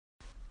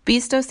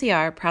Beast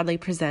OCR proudly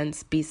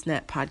presents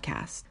BeastNet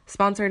Podcast,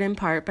 sponsored in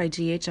part by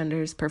GH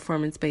Under's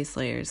Performance Base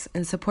Layers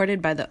and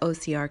supported by the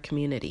OCR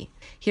community.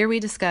 Here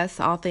we discuss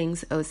all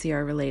things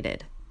OCR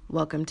related.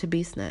 Welcome to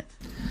BeastNet.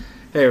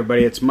 Hey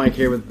everybody, it's Mike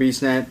here with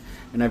BeastNet,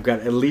 and I've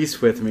got Elise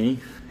with me,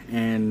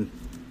 and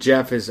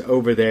Jeff is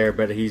over there,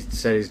 but he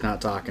said he's not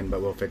talking, but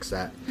we'll fix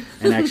that.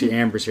 And actually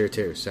Amber's here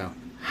too, so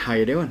how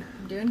you doing?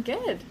 I'm doing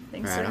good.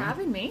 Thanks for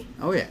having me.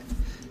 Oh yeah,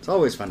 it's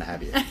always fun to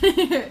have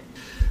you.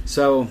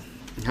 So,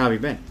 how have you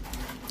been?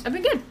 I've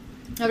been good.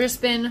 I've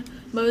just been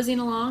moseying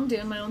along,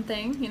 doing my own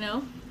thing, you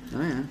know.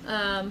 Oh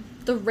yeah.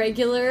 The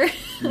regular,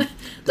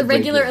 the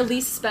regular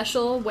Elise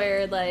special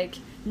where like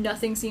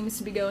nothing seems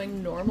to be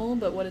going normal,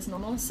 but what is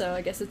normal? So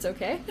I guess it's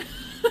okay.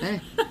 Hey,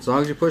 as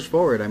long as you push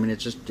forward. I mean,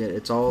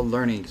 it's all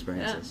learning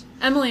experiences.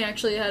 Yeah. Emily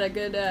actually had a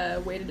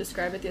good way to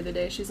describe it the other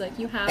day. She's like,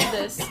 you have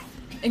this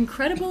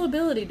incredible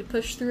ability to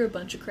push through a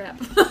bunch of crap.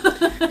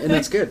 And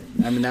that's good.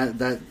 I mean,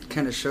 that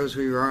kind of shows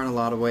who you are in a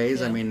lot of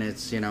ways. Yeah. I mean,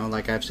 it's, you know,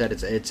 like I've said,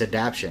 it's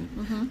adaptation.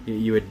 Mm-hmm.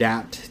 You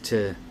adapt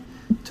to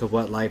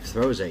what life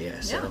throws at you,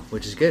 so, yeah.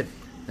 Which is good.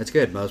 That's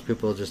good. Most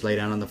people just lay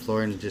down on the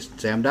floor and just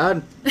say, I'm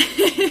done.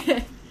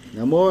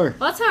 No more.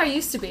 Well, that's how I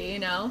used to be, you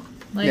know?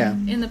 Like, yeah.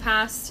 In the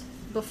past,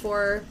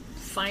 before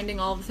finding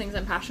all the things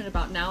I'm passionate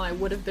about now, I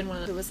would have been one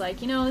of those who was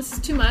like, you know, this is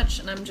too much,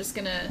 and I'm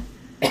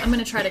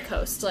gonna try to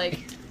coast. Like,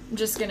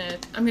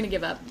 I'm gonna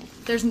give up.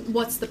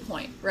 What's the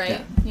point, right?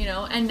 Yeah. You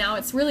know? And now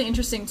it's really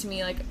interesting to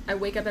me, like, I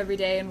wake up every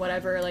day and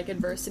whatever, like,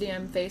 adversity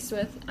I'm faced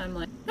with, I'm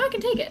like, no, I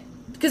can take it.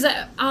 Because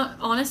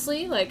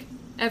honestly, like,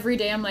 every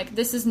day I'm like,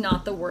 this is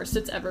not the worst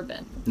it's ever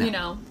been. No. You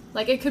know?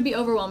 Like, it could be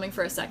overwhelming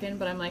for a second,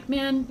 but I'm like,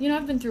 man, you know,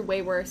 I've been through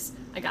way worse.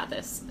 I got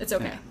this. It's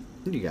okay.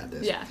 Yeah. You got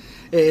this. Yeah.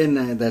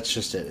 And that's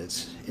just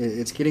it.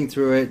 It's getting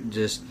through it,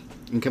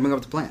 and coming up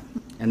with a plan.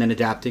 And then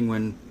adapting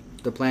when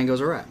the plan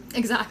goes awry.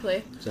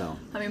 Exactly. So.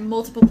 I mean,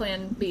 multiple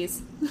plan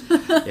Bs.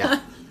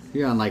 Yeah.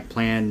 You're on, like,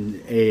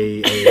 plan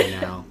A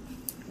now.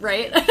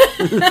 Right?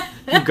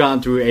 You've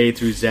gone through A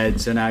through Z,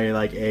 so now you're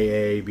like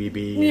A, B,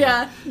 B.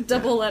 Yeah.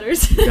 Double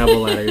letters. Double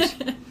letters.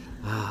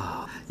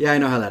 Oh. Yeah, I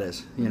know how that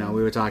is. You know,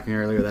 we were talking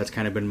earlier, that's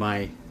kind of been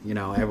my, you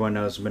know, everyone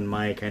knows been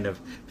my kind of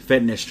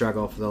fitness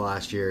struggle for the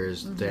last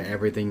years.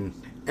 Mm-hmm.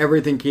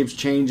 Everything keeps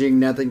changing,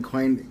 nothing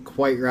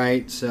quite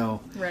right,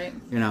 so, right.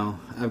 You know,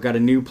 I've got a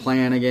new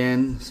plan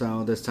again,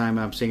 so this time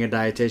I'm seeing a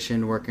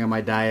dietitian, working on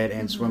my diet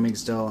and swimming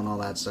still and all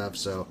that stuff,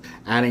 so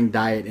adding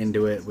diet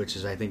into it, which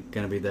is, I think,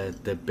 going to be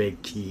the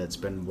big key. That's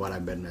been what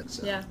I've been at,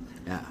 so. Yeah.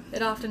 Yeah.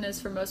 It often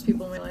is for most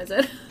people when we realize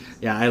it.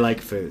 Yeah, I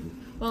like food.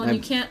 Well, and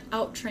you can't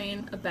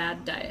out-train a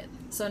bad diet.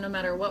 So no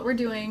matter what we're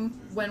doing,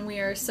 when we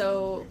are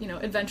so, you know,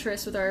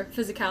 adventurous with our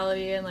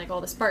physicality and like all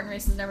the Spartan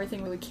races and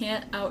everything, we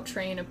can't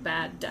out-train a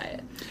bad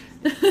diet.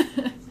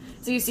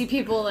 So you see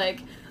people like,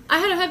 I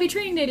had a heavy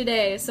training day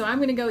today, so I'm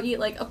going to go eat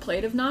like a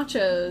plate of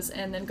nachos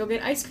and then go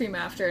get ice cream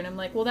after. And I'm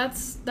like, well,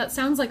 that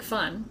sounds like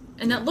fun.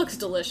 And that looks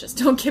delicious,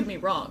 don't get me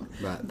wrong.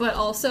 Right. But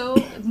also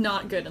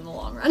not good in the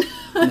long run.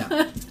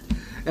 No.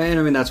 And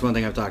I mean, that's one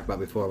thing I've talked about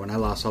before. When I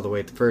lost all the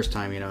weight the first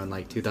time, you know, in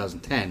like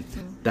 2010,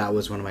 that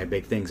was one of my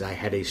big things. I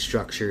had a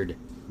structured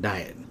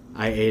diet.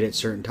 I ate at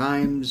certain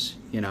times,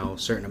 you know,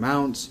 certain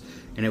amounts,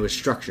 and it was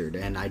structured,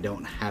 and I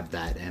don't have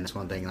that. And it's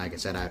one thing, like I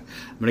said, I'm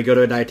going to go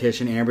to a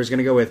dietitian. Amber's going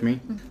to go with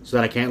me so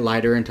that I can't lie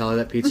to her and tell her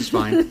that pizza's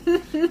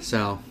fine.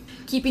 So,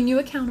 keeping you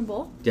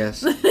accountable. Yes,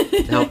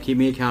 to help keep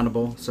me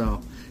accountable. So,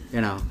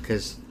 you know,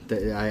 because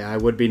I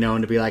would be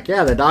known to be like,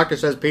 yeah, the doctor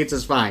says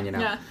pizza's fine, you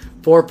know. Yeah.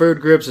 4 food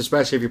groups,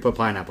 especially if you put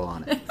pineapple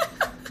on it.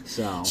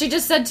 So she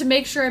just said to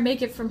make sure I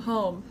make it from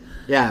home.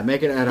 Yeah,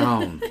 make it at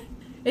home.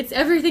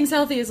 Everything's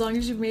healthy as long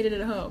as you've made it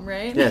at home,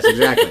 right? Yes,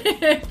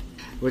 exactly.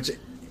 Which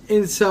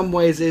in some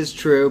ways is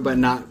true, but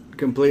not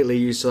completely.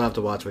 You still have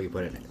to watch what you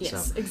put in it.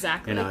 Yes, so,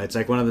 exactly. You know, it's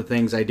like one of the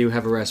things, I do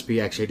have a recipe.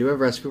 Actually, I do have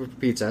a recipe for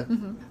pizza,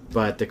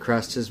 but the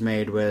crust is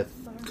made with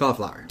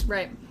cauliflower.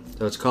 Right.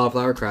 So it's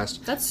cauliflower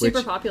crust. That's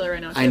super popular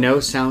right now, too. I know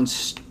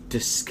sounds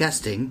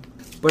disgusting,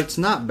 but it's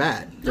not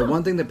bad. No. The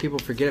one thing that people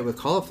forget with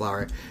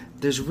cauliflower,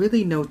 there's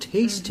really no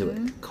taste to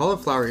it.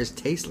 Cauliflower is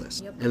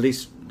tasteless. Yep. At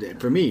least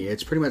for me,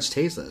 it's pretty much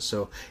tasteless.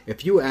 So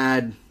if you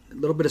add a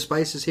little bit of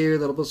spices here, a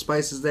little bit of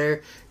spices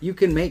there, you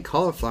can make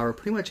cauliflower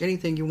pretty much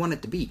anything you want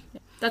it to be.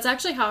 That's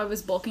actually how I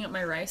was bulking up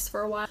my rice for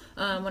a while,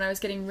 when I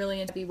was getting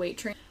really into weight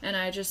training, and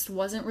I just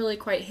wasn't really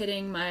quite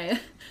hitting my,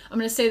 I'm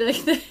going to say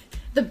like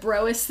the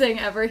broest thing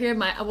ever here,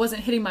 I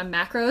wasn't hitting my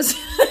macros.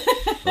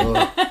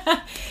 Oh.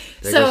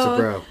 There goes the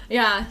bro.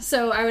 Yeah,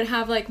 so I would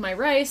have like my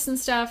rice and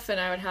stuff,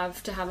 and I would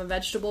have to have a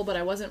vegetable, but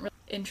I wasn't really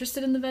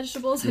interested in the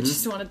vegetables. I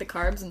just wanted the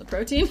carbs and the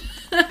protein.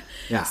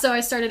 Yeah. So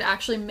I started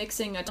actually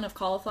mixing a ton of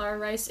cauliflower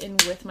rice in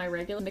with my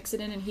regular, mix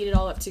it in and heat it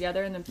all up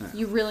together, and then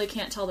you really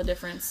can't tell the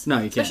difference. No,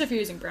 you can't. Especially if you're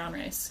using brown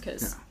rice,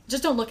 because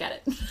just don't look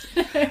at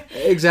it.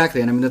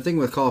 Exactly, and I mean the thing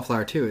with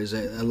cauliflower too is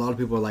that a lot of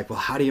people are like, well,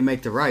 how do you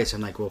make the rice?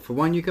 I'm like, well, for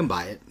one, you can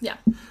buy it. Yeah.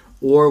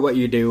 Or what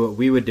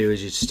we would do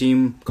is you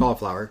steam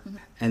cauliflower,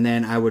 and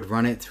then I would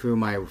run it through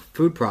my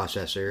food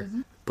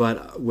processor,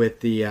 but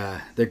with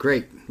the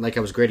grate, like I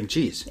was grating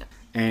cheese. Yeah.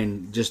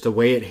 and just the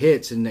way it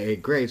hits and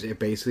it grates, it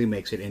basically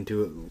makes it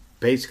into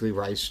basically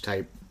rice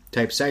type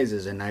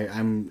sizes. And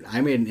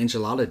I made an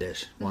enchilada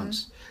dish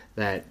once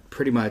that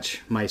pretty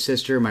much my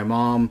sister, my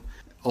mom,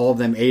 all of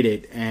them ate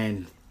it,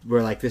 and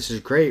we're like, this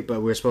is great,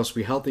 but we're supposed to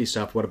be healthy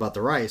stuff. What about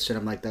the rice? And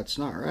I'm like, that's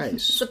not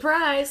rice.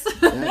 Surprise.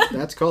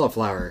 That's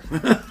cauliflower.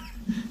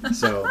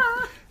 So,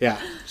 yeah.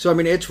 So, I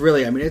mean, it's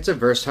really, it's a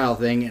versatile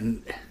thing.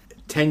 And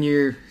 10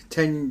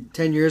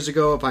 years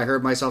ago, if I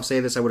heard myself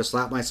say this, I would have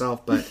slapped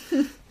myself. But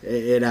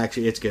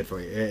it's good for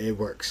you. It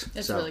works.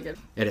 It's really good.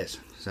 It is.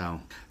 So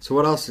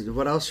what else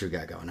you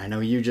got going? I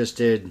know you just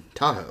did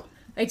Tahoe.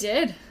 I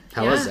did.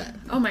 How was that?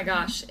 Oh my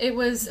gosh. It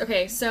was,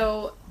 okay,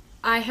 so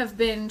I have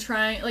been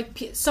trying,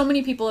 like, so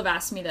many people have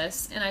asked me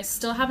this, and I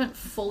still haven't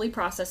fully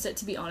processed it,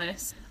 to be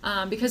honest,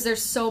 because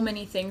there's so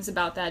many things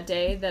about that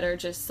day that are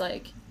just,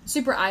 like,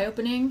 super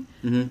eye-opening,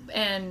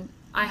 and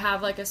I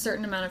have, like, a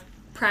certain amount of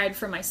pride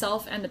for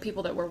myself and the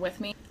people that were with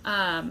me,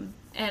 and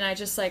I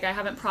just, like, I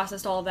haven't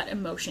processed all of that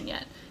emotion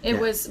yet.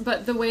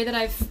 But the way that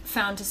I've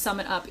found to sum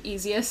it up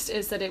easiest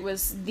is that it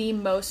was the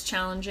most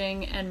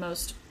challenging and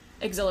most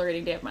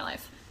exhilarating day of my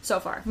life so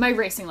far, my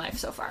racing life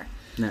so far.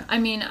 Yeah. I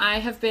mean, I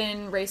have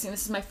been racing.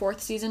 This is my 4th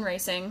season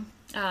racing.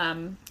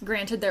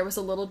 Granted, there was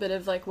a little bit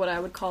of, like, what I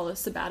would call a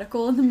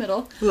sabbatical in the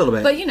middle. A little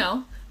bit. But, you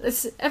know,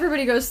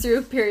 everybody goes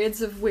through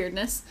periods of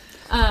weirdness.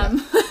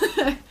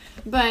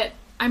 But,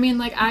 I mean,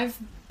 like,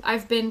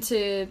 I've been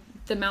to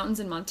the mountains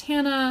in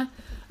Montana.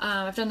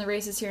 I've done the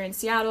races here in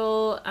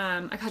Seattle.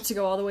 I got to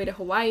go all the way to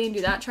Hawaii and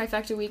do that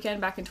trifecta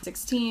weekend back in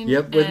 2016.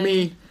 Yep, with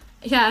me.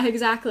 Yeah,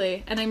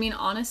 exactly. And, I mean,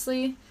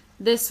 honestly,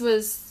 this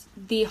was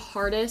the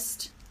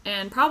hardest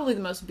and probably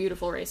the most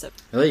beautiful race of.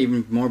 Really?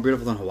 Even more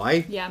beautiful than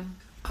Hawaii? Yeah.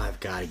 I've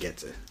got to get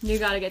to. You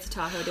got to get to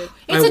Tahoe, dude.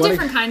 It's a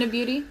different kind of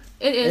beauty.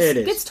 It is.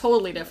 It's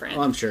totally different.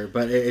 Oh, I'm sure,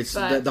 but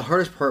the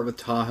hardest part with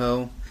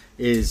Tahoe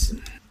is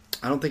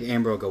I don't think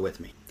Amber will go with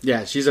me.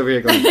 Yeah, she's over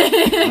here going,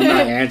 I'm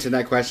not answering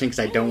that question because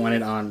I don't want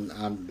it on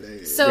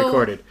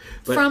recorded.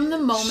 But from the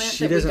moment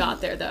that we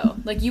got there, though,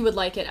 like, you would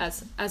like it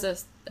as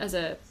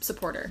a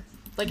supporter.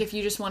 Like, if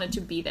you just wanted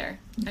to be there.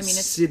 I mean,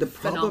 it's the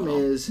problem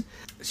is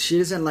she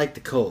doesn't like the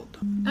cold.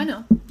 I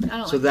know. I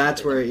don't. So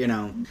that's where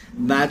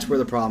that's where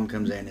the problem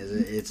comes in. Is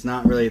it's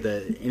not really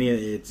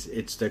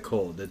it's the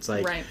cold. It's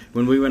like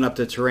when we went up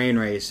to terrain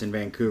race in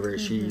Vancouver,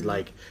 she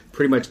like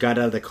pretty much got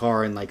out of the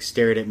car and like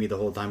stared at me the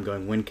whole time,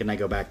 going, "When can I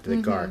go back to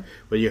the car?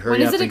 Will you hurry up?"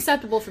 When is it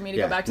acceptable for me to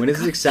go back to the car?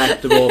 When is it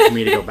acceptable for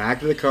me to go back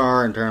to the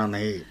car and turn on the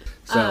heat?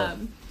 So.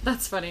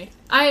 That's funny.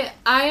 I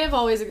have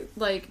always,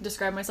 like,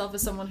 described myself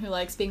as someone who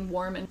likes being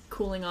warm and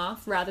cooling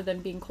off rather than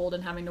being cold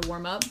and having to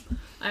warm up.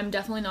 I'm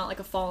definitely not like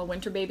a fall and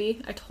winter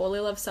baby. I totally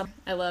love summer.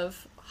 I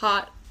love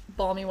hot,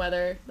 balmy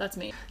weather. That's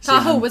me.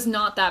 Tahoe was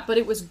not that, but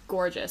it was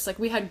gorgeous. Like,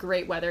 we had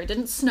great weather. It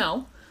didn't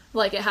snow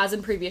like it has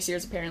in previous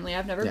years, apparently.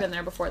 I've never been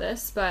there before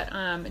this, but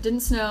it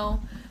didn't snow.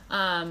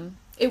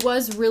 It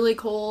was really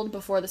cold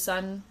before the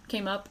sun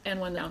came up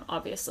and went down,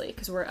 obviously,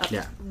 because we're up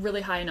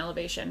really high in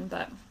elevation,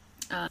 but...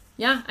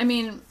 I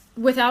mean,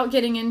 without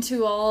getting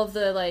into all of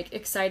the, like,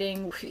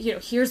 exciting,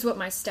 here's what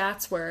my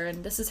stats were,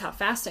 and this is how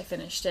fast I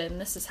finished it, and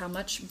this is how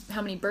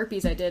many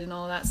burpees I did, and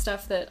all of that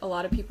stuff that a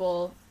lot of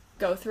people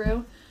go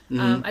through.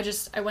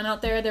 I went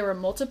out there were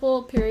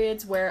multiple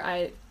periods where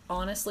I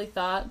honestly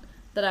thought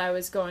that I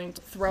was going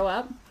to throw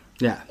up,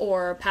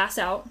 or pass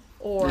out,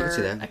 or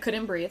I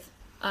couldn't breathe.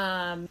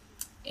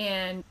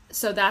 And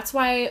so that's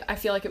why I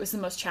feel like it was the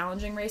most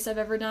challenging race I've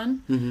ever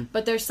done.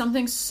 But there's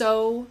something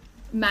so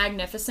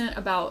magnificent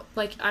about,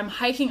 like, I'm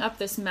hiking up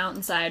this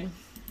mountainside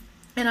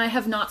and I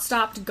have not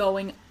stopped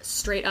going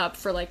straight up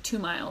for like 2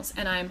 miles,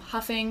 and I'm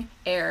huffing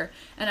air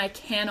and I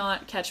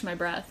cannot catch my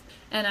breath,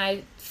 and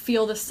I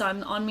feel the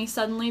sun on me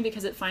suddenly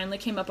because it finally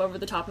came up over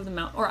the top of the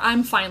mountain, or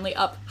I'm finally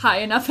up high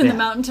enough in the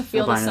mountain to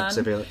feel the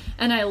sun,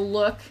 and I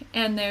look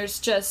and there's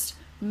just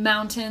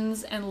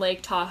mountains and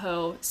Lake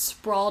Tahoe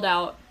sprawled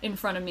out in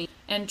front of me,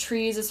 and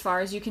trees as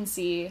far as you can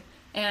see,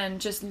 and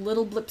just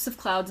little blips of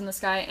clouds in the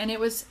sky, and it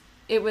was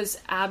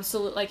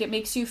absolute, like, it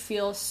makes you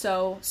feel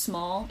so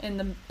small in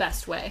the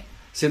best way.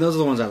 See, those are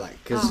the ones I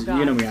like, because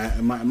you know me,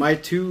 my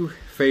 2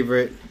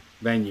 favorite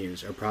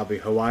venues are probably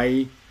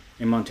Hawaii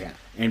and Montana,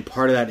 and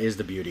part of that is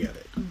the beauty of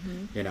it.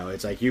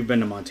 It's like, you've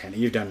been to Montana,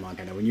 you've done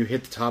Montana, when you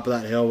hit the top of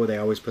that hill where they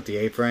always put the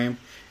A-frame,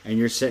 and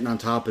you're sitting on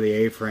top of the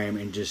A-frame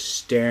and just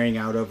staring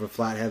out over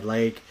Flathead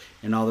Lake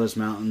and all those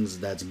mountains,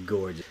 that's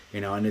gorgeous.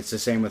 And it's the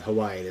same with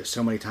Hawaii. There's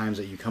so many times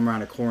that you come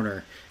around a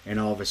corner and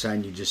all of a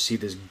sudden you just see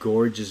this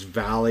gorgeous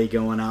valley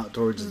going out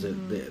towards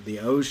the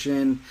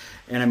ocean,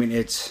 and I mean,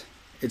 it's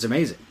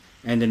amazing.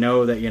 And to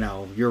know that,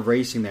 you're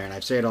racing there, and I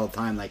say it all the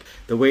time, like,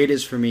 the way it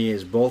is for me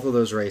is both of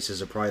those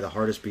races are probably the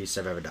hardest beasts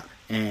I've ever done.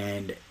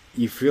 And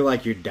you feel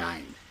like you're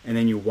dying. And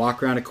then you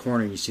walk around a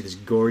corner and you see this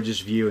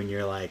gorgeous view and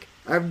you're like,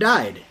 I've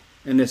died.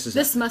 And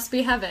this must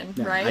be heaven,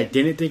 right? I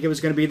didn't think it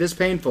was going to be this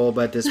painful,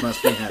 but this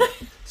must be heaven.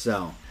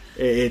 So,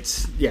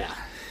 it's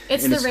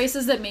the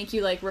races that make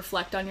you, like,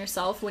 reflect on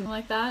yourself when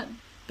like that.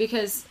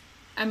 Because,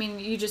 I mean,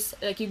 you just,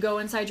 like, you go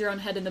inside your own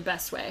head in the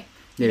best way.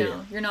 You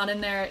know, you're not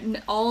in there.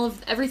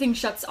 Everything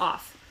shuts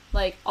off.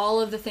 Like, all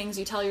of the things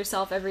you tell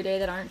yourself every day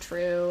that aren't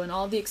true, and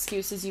all of the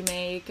excuses you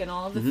make, and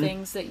all of the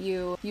things that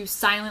you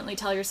silently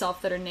tell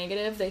yourself that are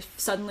negative, they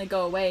suddenly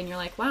go away, and you're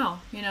like, wow,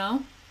 you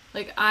know?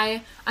 Like,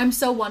 I'm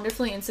so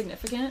wonderfully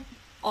insignificant.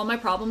 All my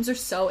problems are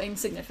so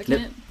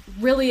insignificant. Yep.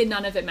 Really,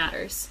 none of it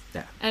matters.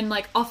 Yeah. And,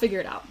 like, I'll figure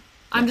it out.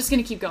 I'm just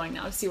going to keep going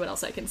now to see what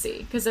else I can see.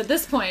 Because at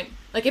this point,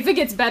 like, if it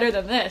gets better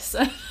than this,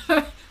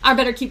 I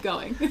better keep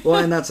going.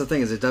 Well, and that's the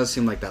thing, is it does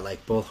seem like that,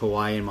 like, both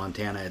Hawaii and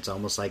Montana, it's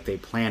almost like they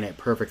plan it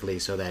perfectly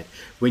so that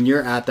when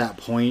you're at that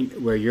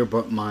point where your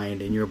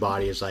mind and your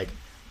body is like,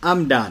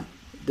 I'm done.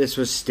 This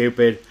was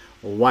stupid.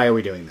 Why are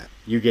we doing that?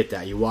 You get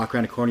that. You walk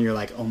around a corner, you're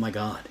like, oh my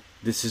God,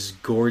 this is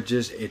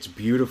gorgeous. It's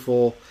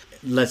beautiful.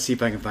 Let's see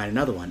if I can find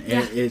another one.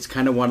 And it's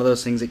kind of one of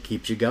those things that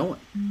keeps you going.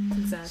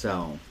 Exactly.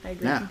 So, I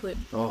agree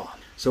completely. Oh.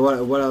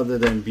 So what other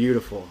than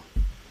beautiful,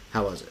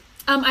 how was it?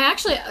 I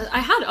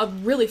had a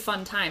really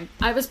fun time.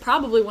 I was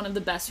probably one of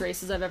the best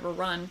races I've ever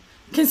run,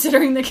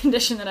 considering the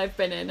condition that I've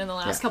been in the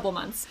last couple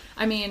months.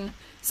 I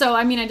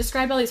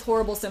described all these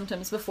horrible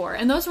symptoms before,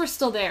 and those were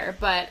still there,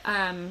 but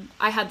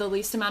I had the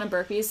least amount of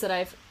burpees that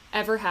I've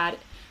ever had.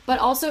 But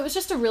also, it was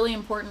just a really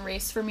important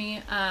race for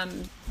me.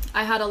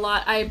 I had a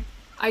lot.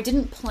 I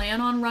didn't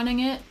plan on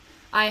running it.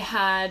 I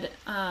had,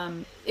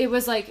 it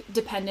was like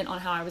dependent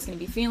on how I was going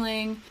to be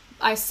feeling.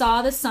 I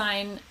saw the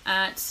sign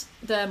at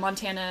the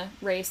Montana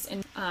race,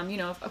 and,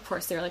 of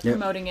course they were like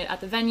promoting it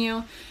at the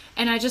venue.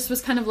 And I just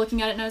was kind of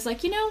looking at it, and I was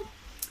like,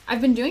 I've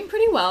been doing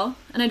pretty well,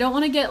 and I don't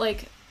want to get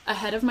like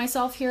ahead of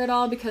myself here at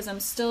all, because I'm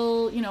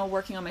still,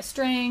 working on my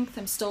strength.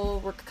 I'm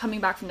still coming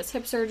back from this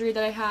hip surgery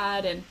that I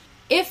had. And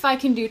if I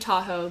can do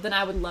Tahoe, then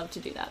I would love to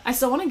do that. I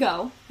still want to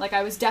go. Like,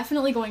 I was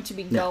definitely going to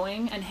be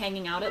going and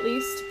hanging out at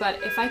least.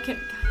 But if I can...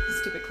 God,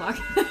 stupid clock.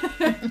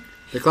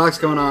 The clock's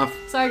going off.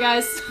 Sorry,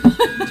 guys.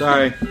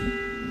 Sorry.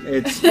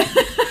 It's...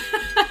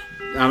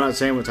 I'm not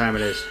saying what time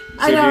it is. See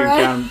I know, if you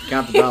right? can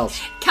count the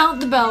bells. Count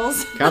the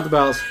bells. Count the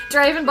bells. Do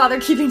I even bother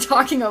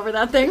talking over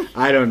that thing?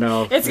 I don't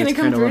know. It's going to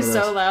come through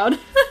so loud.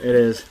 It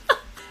is.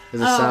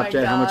 Is it stopped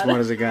yet? How much more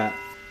does it got?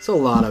 It's a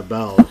lot of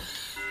bells.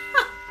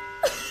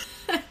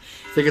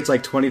 I think it's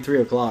like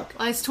 23 o'clock.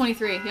 It's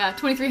 23. Yeah,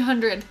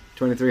 2300.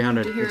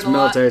 2300. It's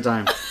military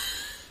time.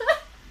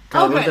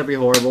 God, wouldn't that be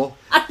horrible?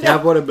 To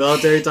have one at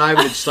military time,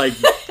 and it's like...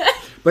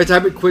 By the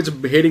time it quits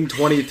hitting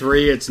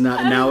 23, it's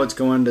not. Now it's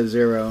going to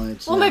 0.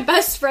 My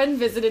best friend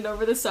visited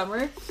over the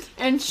summer,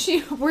 and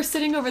we're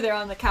sitting over there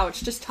on the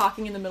couch just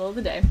talking in the middle of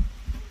the day.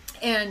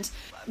 And,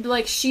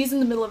 like, she's in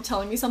the middle of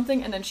telling me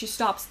something, and then she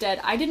stops dead.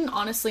 I didn't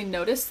honestly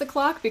notice the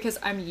clock because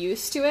I'm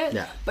used to it.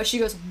 Yeah. But she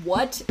goes,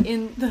 what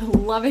in the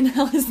loving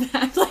hell is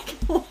that? Like,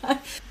 what?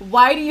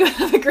 Why do you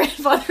have a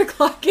grandfather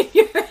clock in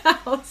your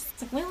house?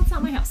 It's like, well, it's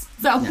not my house.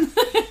 So,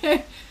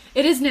 yeah.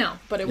 It is now,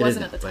 but it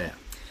wasn't at the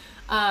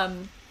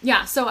time.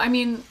 Yeah, so,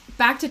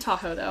 back to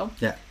Tahoe, though.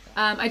 Yeah.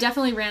 I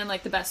definitely ran,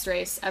 like, the best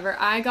race ever.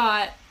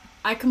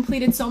 I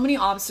completed so many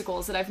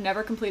obstacles that I've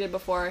never completed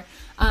before.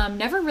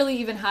 Never really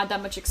even had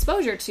that much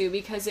exposure to,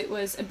 because it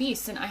was a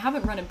beast, and I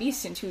haven't run a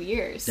beast in 2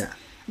 years. Yeah.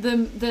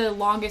 The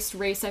longest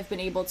race I've been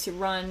able to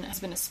run has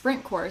been a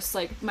sprint course.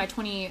 Like, my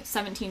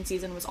 2017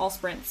 season was all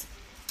sprints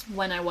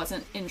when I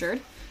wasn't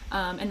injured.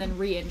 And then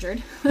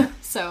re-injured.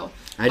 So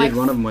I did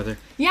one of them with her.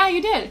 Yeah,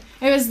 you did.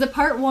 It was the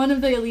part 1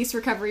 of the Elise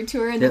recovery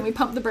tour, and then we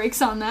pumped the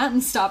brakes on that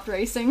and stopped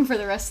racing for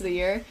the rest of the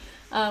year,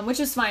 which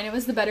was fine. It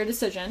was the better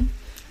decision.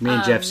 Me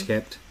and Jeff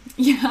skipped.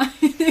 Yeah,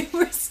 they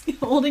were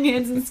holding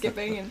hands and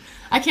skipping, and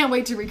I can't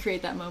wait to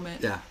recreate that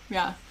moment.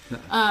 Yeah.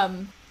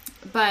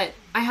 But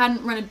I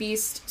hadn't run a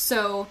beast,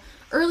 so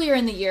earlier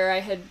in the year I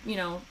had,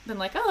 been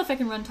like, oh, if I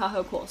can run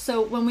Tahoe, cool.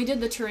 So when we did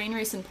the terrain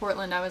race in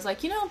Portland, I was like,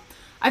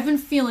 I've been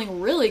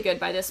feeling really good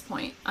by this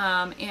point,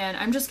 and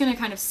I'm just going to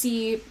kind of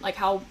see, like,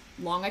 how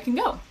long I can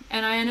go.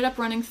 And I ended up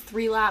running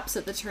 3 laps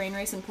at the terrain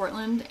race in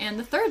Portland, and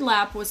the 3rd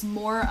lap was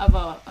more of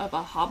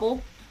a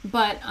hobble,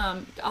 but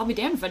I'll be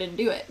damned if I didn't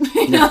do it.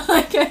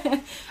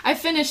 I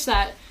finished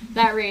that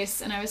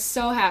race, and I was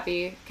so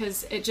happy,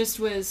 because it just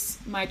was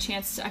my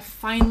chance to,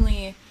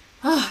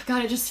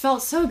 it just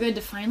felt so good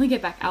to finally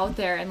get back out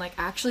there and, like,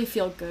 actually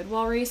feel good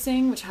while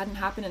racing, which hadn't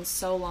happened in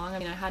so long. I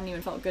hadn't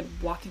even felt good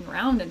walking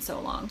around in so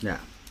long. Yeah.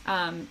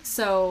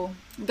 So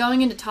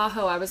going into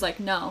Tahoe, I was like,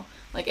 no,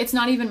 like, it's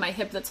not even my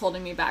hip that's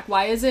holding me back.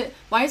 Why is it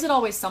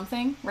always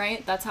something,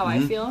 right? That's how I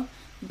feel.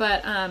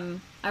 But,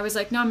 I was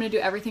like, no, I'm going to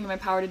do everything in my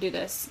power to do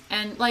this.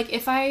 And, like,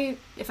 if I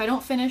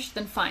don't finish,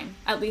 then fine.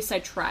 At least I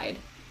tried.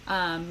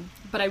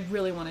 But I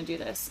really want to do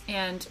this.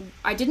 And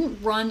I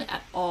didn't run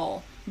at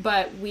all,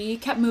 but we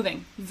kept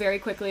moving very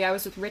quickly. I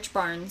was with Rich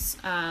Barnes.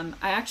 I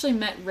actually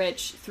met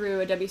Rich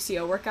through a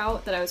WCO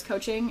workout that I was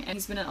coaching, and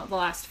he's been at the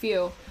last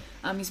few.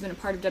 He's been a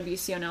part of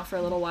WCO now for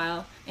a little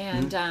while,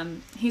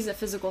 and he's a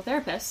physical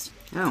therapist.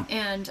 Oh.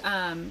 And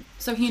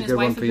so he and his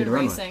wife have been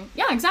racing.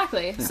 Yeah,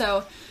 exactly. Yeah.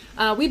 So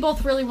we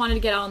both really wanted to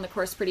get out on the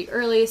course pretty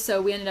early,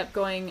 so we ended up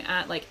going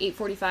at like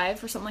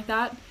 8:45 or something like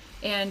that,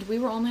 and we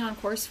were only on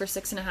course for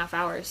 6.5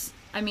 hours.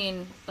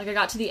 I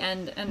got to the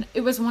end, and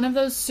it was one of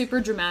those super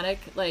dramatic,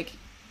 like,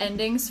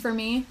 endings for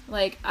me.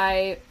 Like,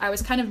 I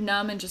was kind of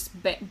numb and just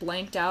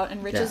blanked out,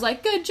 and Rich is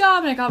like, good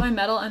job, and I got my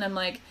medal, and I'm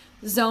like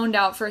zoned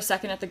out for a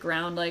second at the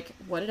ground, like,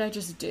 what did I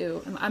just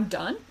do? I'm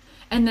done?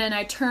 And then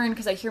I turn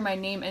because I hear my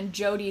name, and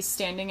Jody's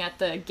standing at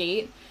the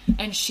gate,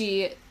 and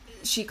she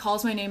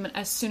calls my name, and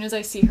as soon as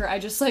I see her, I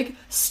just like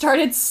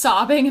started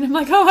sobbing, and I'm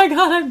like, oh my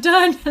god, I'm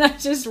done. And I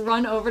just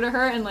run over to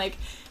her and like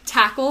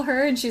tackle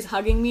her, and she's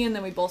hugging me, and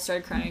then we both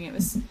started crying. It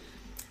was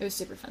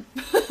super fun.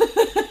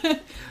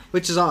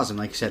 Which is awesome.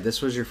 Like you said,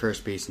 this was your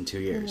first beast in 2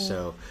 years,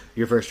 so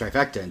your first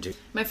trifecta in 2.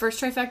 My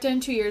first trifecta in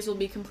 2 years will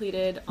be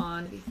completed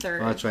on the 3rd.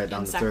 Well, that's right,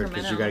 on the 3rd,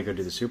 because you got to go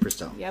do the super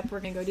still. Yep, we're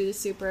gonna go do the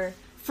super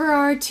for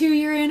our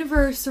 2-year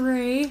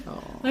anniversary.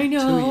 Oh, I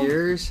know. 2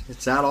 years?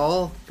 It's that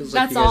all? Feels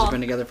like That's you guys all. have been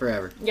together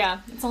forever.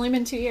 Yeah, it's only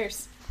been 2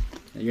 years.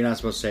 You're not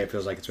supposed to say it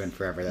feels like it's been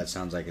forever. That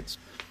sounds like it's...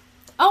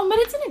 Oh, but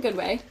it's in a good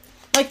way.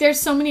 Like, there's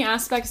so many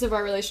aspects of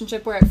our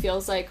relationship where it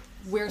feels like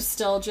we're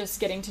still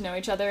just getting to know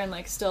each other and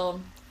like still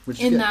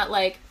in that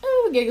like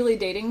giggly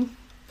dating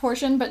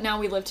portion, but now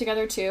we live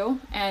together too,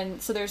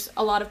 and so there's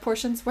a lot of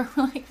portions where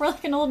we're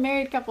like an old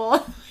married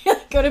couple. We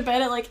go to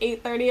bed at like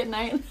 8:30 at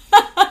night.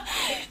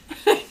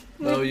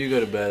 No, you go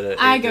to bed at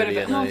 8:30 I go to bed.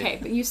 at night. Okay,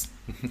 but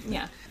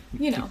yeah,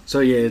 you know. So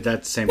yeah,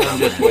 that's the same I'm time.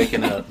 just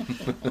waking up.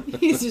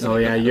 He's just Oh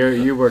yeah,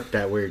 you worked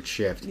that weird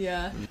shift.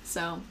 yeah.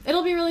 So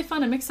it'll be really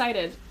fun. I'm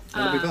excited.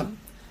 It'll be fun.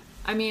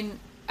 I mean,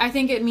 I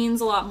think it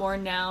means a lot more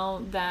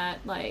now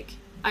that like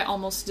I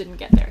almost didn't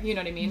get there. You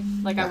know what I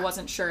mean? Like, I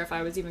wasn't sure if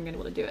I was even going to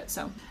be able to do it,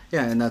 so.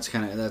 Yeah, and that's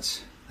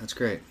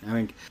great. I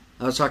mean,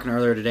 I was talking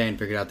earlier today and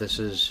figured out this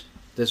was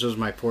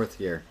my 4th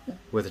year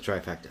with a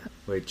trifecta,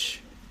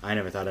 which I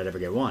never thought I'd ever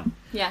get one.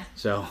 Yeah.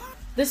 So.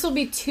 This will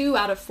be 2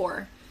 out of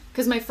 4.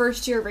 Because my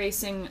first year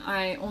racing,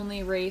 I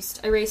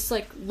raced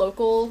like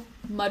local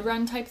mud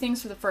run type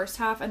things for the first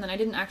half, and then I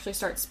didn't actually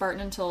start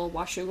Spartan until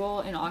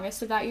Washougal in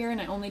August of that year,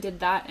 and I only did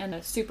that and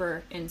a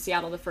super in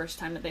Seattle the first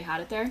time that they had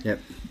it there. Yep.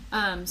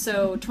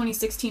 So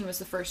 2016 was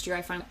the first year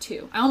I finally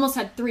 2. I almost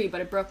had 3,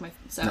 but it broke my...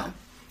 So. No.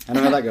 I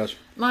know how that goes.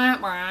 I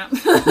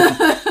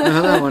I know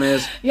how that one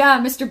is. Yeah,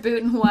 Mr.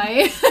 Boot in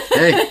Hawaii.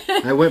 Hey,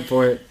 I went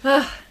for it.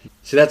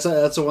 See, that's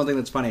the one thing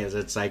that's funny is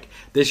it's like,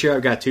 this year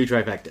I've got 2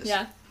 trifectas.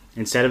 Yeah.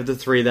 Instead of the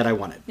 3 that I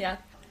wanted. Yeah.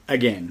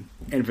 Again.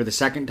 And for the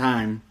second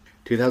time,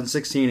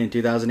 2016 and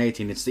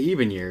 2018, it's the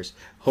even years,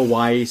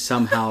 Hawaii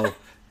somehow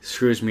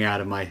screws me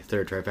out of my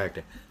 3rd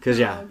trifecta. Because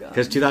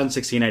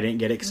 2016 I didn't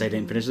get it because I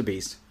didn't finish the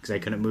beast, because I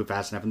couldn't move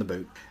fast enough in the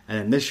boot. And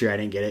then this year I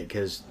didn't get it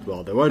because,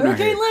 well, there was no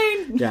Hurricane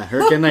Lane! Yeah,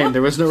 Hurricane Lane.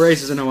 There was no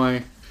races in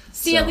Hawaii.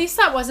 See, at least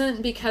that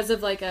wasn't because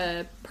of like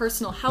a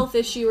personal health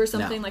issue or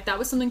something. No. Like, that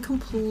was something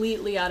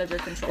completely out of your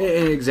control.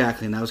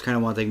 Exactly, and that was kind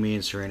of one thing me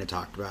and Serena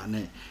talked about.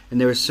 And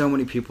there were so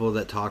many people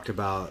that talked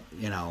about,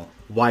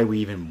 why we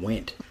even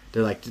went.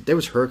 They're like, there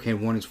was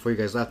hurricane warnings before you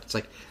guys left. It's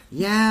like,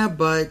 yeah,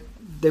 but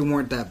they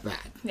weren't that bad.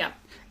 Yeah.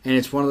 And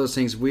it's one of those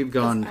things we've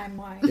gone... I'm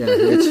Hawaii.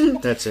 Yeah,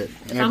 that's it.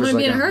 If I'm going to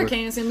be in a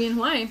hurricane, it's going to be in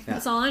Hawaii. Yeah.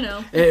 That's all I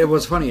know.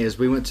 What's funny is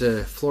we went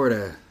to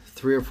Florida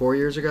 3 or 4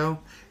 years ago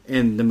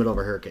in the middle of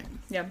a hurricane.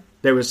 Yeah.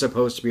 There was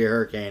supposed to be a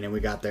hurricane, and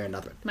we got there and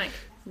nothing. Mike,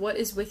 what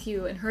is with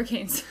you in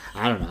hurricanes?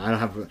 I don't know. I don't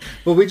have...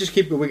 Well, we just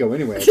keep it. We go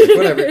anyway. It's like,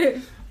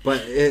 whatever.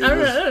 But it I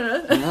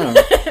don't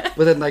know.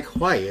 But then, like,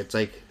 Hawaii, it's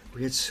like...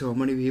 We had so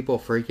many people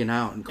freaking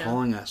out and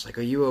calling us, like,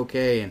 are you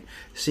okay? And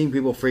seeing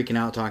people freaking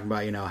out, talking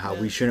about, how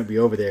we shouldn't be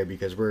over there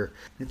because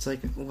it's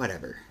like,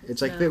 whatever.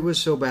 It's like, it was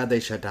so bad they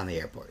shut down the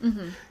airport.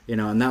 Mm-hmm.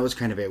 And that was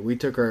kind of it. We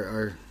took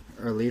our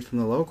lead from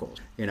the locals.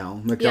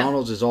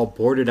 McDonald's is all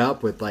boarded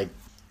up with, like,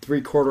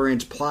 3/4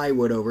 inch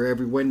plywood over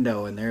every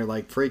window, and they're,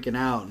 like, freaking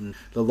out. And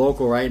the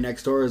local right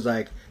next door is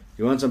like,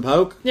 you want some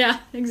Poke? Yeah,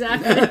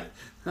 exactly.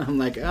 I'm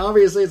like,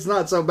 obviously it's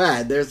not so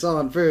bad. They're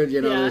selling food,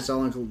 they're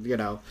selling,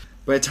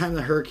 By the time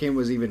the hurricane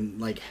was even,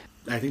 like,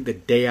 I think the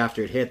day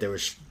after it hit, there were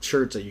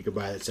shirts that you could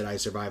buy that said, I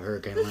survived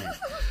Hurricane Lane.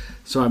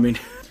 So, I mean...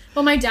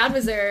 Well, my dad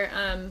was there.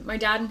 My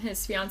dad and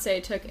his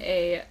fiance took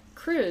a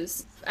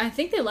cruise. I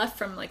think they left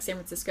from, like, San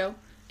Francisco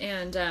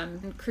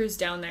and cruised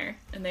down there.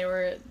 And they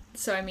were...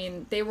 So, I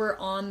mean, they were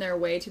on their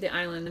way to the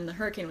island, and the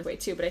hurricane was way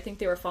too. But I think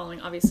they were following,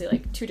 obviously,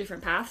 like, 2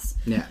 different paths.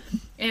 Yeah.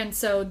 And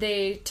so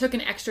they took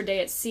an extra day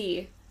at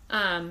sea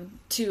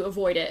to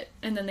avoid it,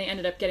 and then they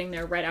ended up getting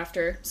there right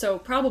after. So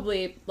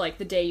probably like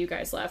the day you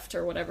guys left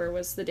or whatever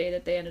was the day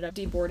that they ended up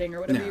deboarding or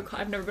whatever you call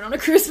it. I've never been on a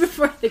cruise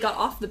before. They got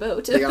off the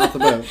boat. They got off the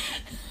boat.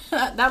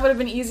 That would have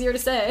been easier to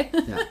say.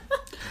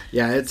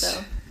 Yeah,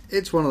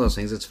 it's one of those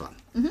things. It's fun.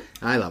 Mm-hmm.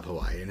 I love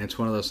Hawaii, and it's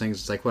one of those things.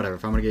 It's like, whatever.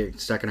 If I'm gonna get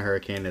stuck in a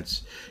hurricane,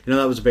 it's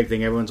that was a big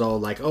thing. Everyone's all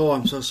like, "Oh,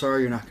 I'm so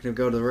sorry. You're not gonna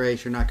go to the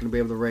race. You're not gonna be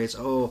able to race."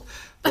 Oh,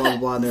 blah blah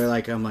blah. And they're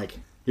like, I'm like,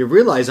 you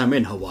realize I'm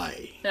in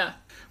Hawaii. Yeah.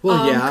 Well,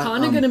 I'm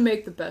kind of gonna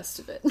make the best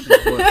of it.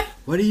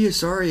 What are you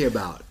sorry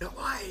about?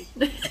 Hawaii.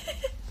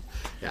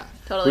 Yeah.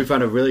 Totally. We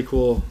found a really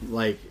cool,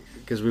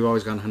 because we've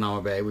always gone to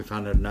Hanauma Bay. We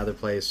found another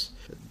place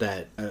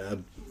that I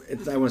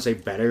wouldn't say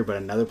better, but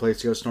another place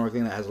to go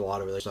snorkeling that has a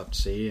lot of really stuff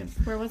to see. And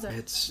where was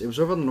it? It was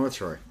over on the North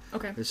Shore.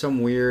 Okay. There's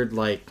some weird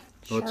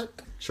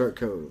Shark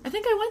Cove. I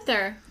think I went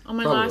there on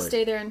my Probably. last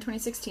day there in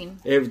 2016.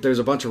 There's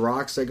a bunch of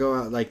rocks that go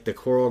out, like the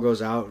coral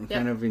goes out and Yep.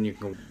 kind of, and you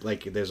can,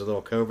 like, there's a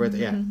little cove right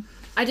there. Yeah.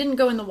 I didn't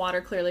go in the water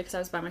clearly because I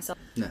was by myself.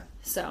 No.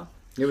 So,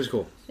 It was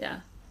cool. yeah,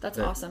 that's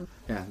Yeah. awesome.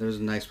 Yeah, there was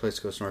a nice place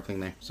to go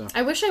snorkeling there. So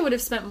I wish I would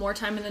have spent more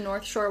time in the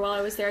North Shore while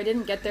I was there. I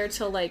didn't get there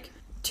till like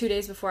 2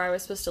 days before I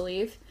was supposed to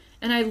leave.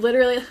 And I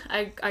literally,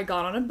 I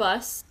got on a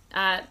bus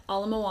at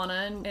Ala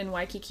Moana in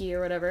Waikiki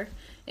or whatever,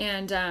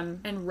 and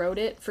rode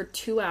it for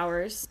 2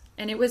 hours.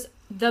 And it was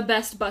the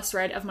best bus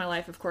ride of my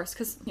life, of course,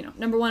 because, you know,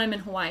 number one, I'm in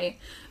Hawaii.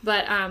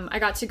 But I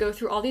got to go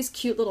through all these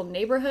cute little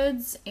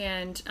neighborhoods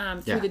and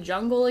through the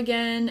jungle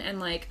again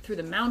and, like, through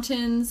the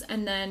mountains.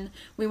 And then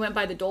we went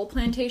by the Dole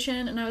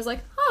Plantation, and I was like,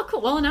 oh,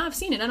 cool. Well, now I've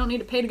seen it. I don't need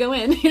to pay to go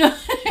in, you know?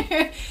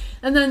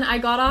 And then I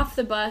got off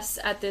the bus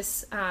at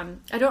this,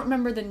 I don't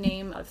remember the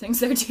name of things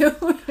there, too.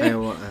 I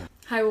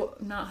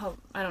don't know how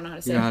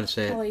to say it. you know how to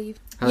say it.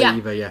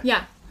 Haleiwa, yeah.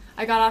 Yeah.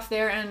 I got off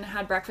there and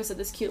had breakfast at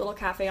this cute little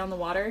cafe on the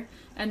water,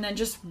 and then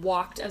just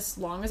walked as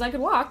long as I could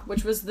walk,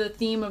 which was the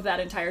theme of that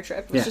entire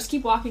trip. Was just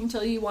keep walking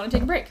until you want to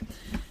take a break.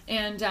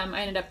 And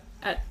I ended up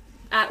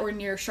at or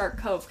near Shark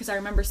Cove because I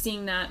remember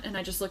seeing that, and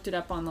I just looked it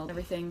up on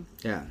everything.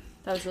 Yeah.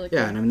 That was really cool.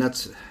 Yeah, and I mean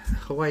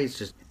Hawaii's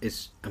just,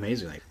 it's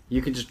amazing. Like,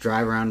 you can just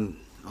drive around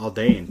all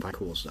day and find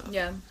cool stuff.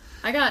 Yeah.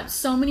 I got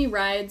so many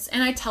rides,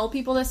 and I tell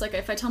people this, like,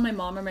 if I tell my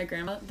mom or my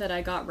grandma that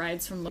I got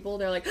rides from people,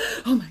 they're like,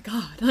 oh my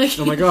god. Like,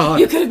 oh my god.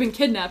 You could have been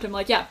kidnapped. I'm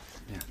like, yeah.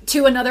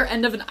 To another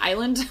end of an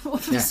island.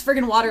 It's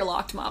friggin'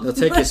 waterlocked, Mom. They'll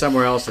take you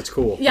somewhere else that's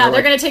cool. Yeah,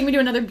 they're going to take me to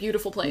another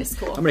beautiful place.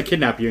 Cool. I'm going to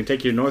kidnap you and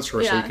take you to North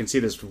Shore so Yeah. you can see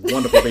this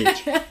wonderful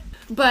beach.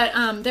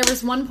 But there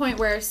was one point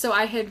where, so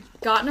I had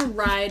gotten a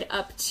ride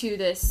up to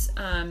this,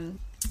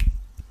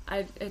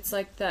 it's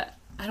like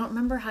I don't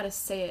remember how to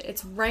say it.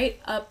 It's right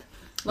up,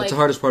 like... That's the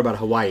hardest part about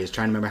Hawaii, is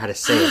trying to remember how to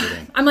say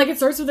everything. I'm like, it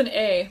starts with an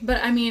A,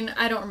 but I mean,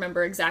 I don't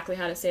remember exactly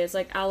how to say it. It's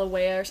like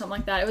Alawea or something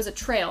like that. It was a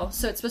trail,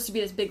 so it's supposed to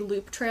be this big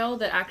loop trail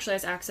that actually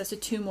has access to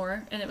 2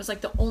 more, and it was like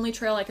the only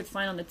trail I could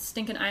find on the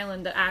stinking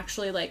island that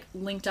actually, like,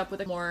 linked up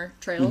with more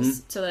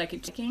trails so that I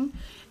could keep kicking.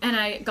 And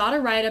I got a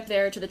ride up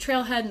there to the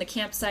trailhead and the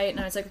campsite, and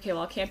I was like, okay,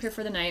 well, I'll camp here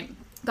for the night.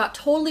 Got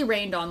totally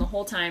rained on the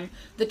whole time.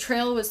 The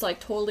trail was, like,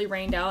 totally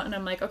rained out, and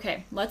I'm like,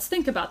 okay, let's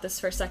think about this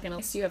for a second.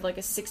 So you have, like,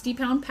 a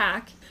 60-pound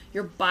pack.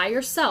 You're by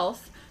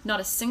yourself. Not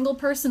a single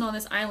person on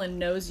this island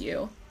knows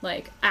you,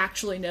 like,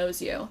 actually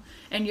knows you.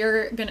 And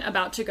you're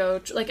about to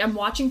go, like, I'm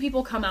watching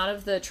people come out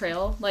of the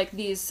trail, like,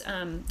 these,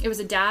 it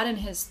was a dad and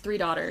his 3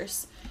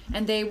 daughters,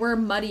 and they were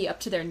muddy up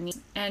to their knees.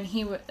 And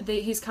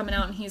he's coming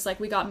out, and he's like,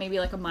 we got maybe,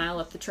 like, a mile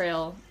up the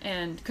trail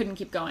and couldn't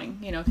keep going,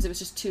 you know, because it was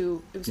just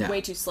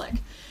way too slick.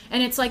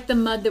 And it's like the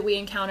mud that we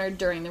encountered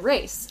during the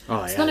race.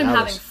 Oh, so yeah, then I'm that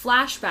having was...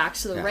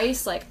 flashbacks to the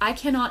race. Like, I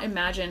cannot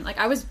imagine, like,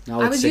 I was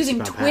Now it's using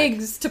 60-pound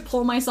twigs to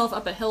pull myself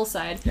up a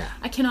hillside. Yeah.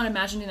 I cannot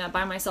imagine doing that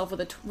by myself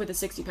with a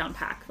 60-pound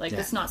pack. Like,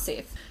 it's not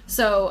safe.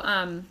 So,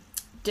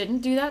 didn't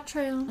do that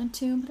trail. I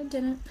too, but I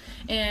didn't.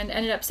 And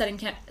ended up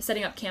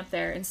setting up camp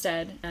there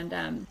instead.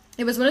 And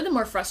it was one of the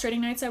more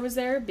frustrating nights I was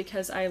there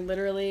because I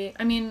literally,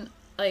 I mean,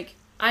 like,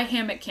 I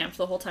hammock camped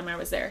the whole time I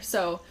was there.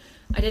 So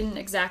I didn't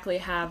exactly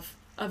have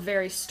a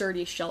very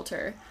sturdy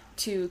shelter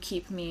to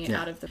keep me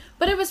out of the...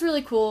 But it was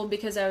really cool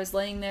because I was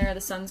laying there, the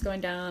sun's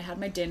going down, I had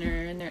my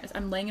dinner, and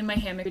I'm laying in my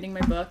hammock reading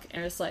my book,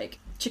 and there's, like,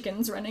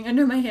 chickens running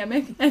under my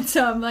hammock, and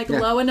so I'm, like,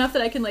 low enough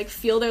that I can, like,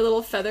 feel their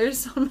little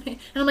feathers on my... And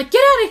I'm like,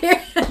 get out of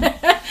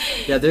here!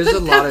 Yeah, there's a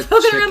lot of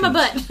poking chickens. around my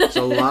butt. There's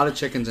a lot of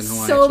chickens in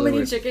Hawaii. So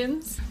many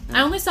chickens. Yeah.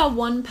 I only saw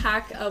 1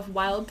 pack of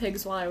wild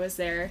pigs while I was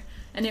there,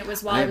 and it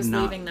was while I was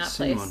leaving that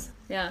place. One.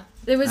 Yeah.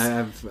 It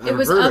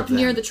was up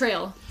near the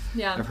trail.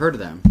 Yeah. I've heard of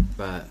them,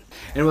 but...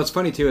 And what's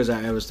funny, too, is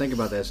I was thinking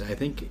about this. I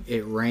think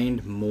it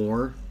rained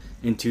more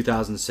in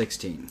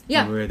 2016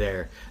 when we were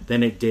there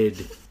than it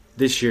did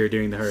this year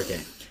during the hurricane.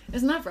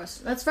 Isn't that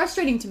frustrating? That's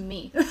frustrating to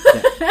me.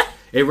 Yeah.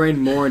 It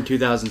rained more in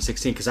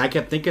 2016 because I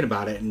kept thinking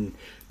about it, and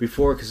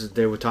before, because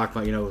they would talk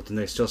about, you know, and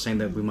they're still saying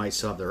that we might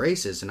still have the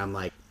races, and I'm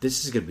like,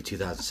 this is going to be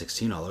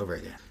 2016 all over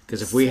again.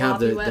 Because if we have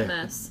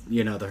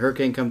the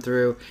hurricane come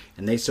through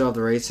and they still have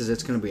the races,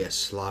 it's going to be a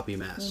sloppy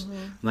mess.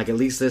 Like, at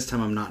least this time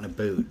I'm not in a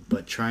boot,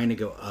 but trying to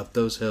go up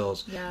those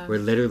hills where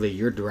literally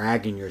you're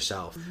dragging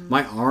yourself.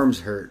 My arms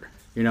hurt,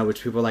 you know,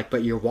 which people are like,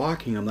 but you're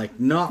walking. I'm like,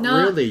 not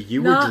really.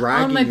 You were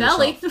dragging on my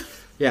yourself. belly.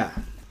 Yeah.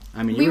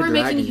 I mean, we were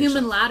making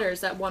human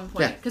ladders at one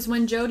point. Because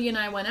when Jody and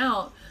I went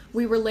out,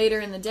 we were later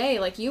in the day,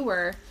 like you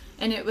were,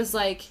 and it was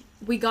like...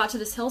 We got to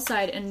this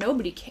hillside and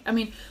nobody came. I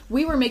mean,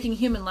 we were making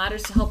human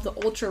ladders to help the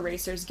ultra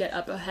racers get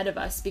up ahead of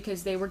us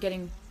because they were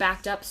getting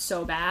backed up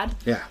so bad.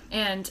 Yeah.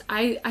 And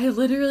I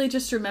literally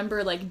just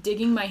remember, like,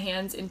 digging my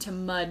hands into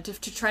mud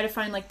to try to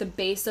find, like, the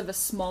base of a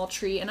small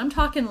tree. And I'm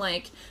talking,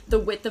 like, the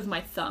width of my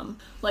thumb.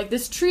 Like,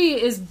 this tree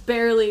is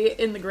barely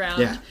in the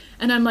ground. Yeah.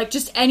 And I'm like,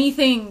 just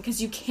anything,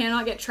 because you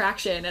cannot get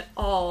traction at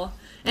all.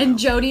 And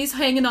Jody's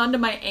hanging onto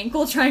my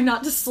ankle, trying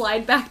not to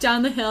slide back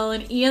down the hill,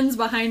 and Ian's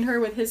behind her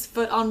with his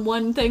foot on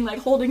one thing, like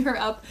holding her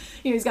up.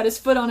 You know, he's got his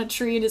foot on a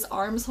tree and his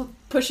arms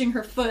pushing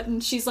her foot,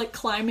 and she's like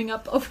climbing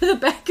up over the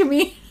back of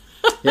me.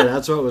 Yeah,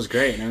 that's what was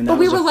great. I mean, But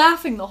we were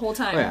laughing the whole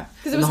time. Oh, yeah.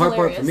 Because it And was the hard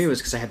hilarious. part for me was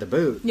because I had the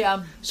boot.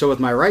 Yeah. So with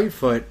my right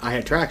foot, I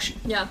had traction.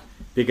 Yeah.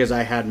 Because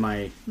I had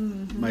my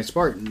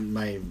Spartan,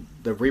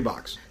 the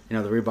Reeboks. You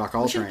know, the Reebok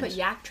All We should Trains. put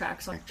yak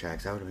tracks on. Yak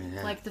tracks, that would have been,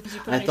 yeah. Like the you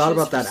put I on your thought shoes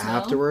about for that snow,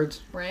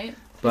 afterwards. Right?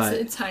 But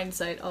it's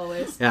hindsight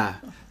always. yeah,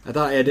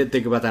 I did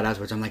think about that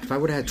afterwards. I'm like, if I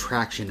would have had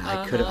traction,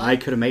 I could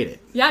have made it.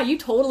 Yeah, you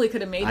totally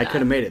could have made I that. could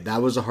have made it.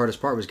 That was the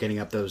hardest part, was getting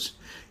up those,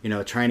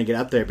 trying to get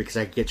up there because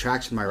I could get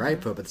traction with my right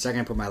foot, but the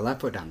second I put my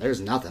left foot down, there's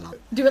nothing on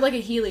it. Do it like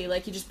a Healy.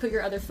 Like, you just put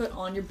your other foot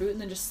on your boot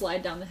and then just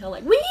slide down the hill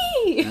like,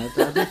 whee!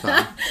 That'd be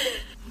fine.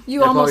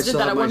 You I almost probably did still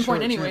that have at my one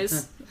point shorts,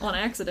 anyways, on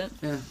accident.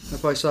 Yeah, I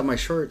probably still have my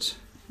shorts.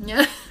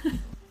 Yeah.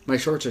 My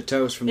shorts are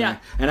toast from Yeah. there.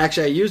 And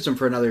actually, I used them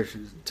for another,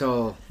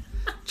 till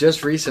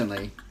just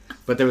recently.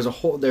 But there was a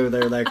hole, they're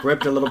like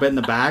ripped a little bit in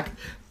the back.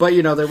 But,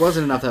 there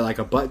wasn't enough that like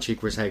a butt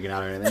cheek was hanging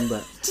out or anything.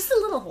 But Just a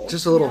little hole.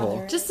 just a little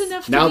hole. Just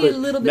enough to Now be that, a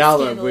little bit now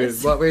that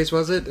scandalous. what race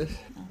was it? It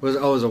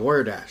was a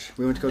Warrior Dash.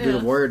 We went to go do Yeah.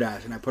 the Warrior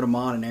Dash, and I put them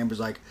on, and Amber's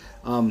like,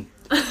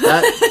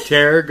 that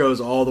tear goes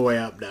all the way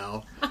up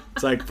now.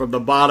 It's like from the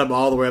bottom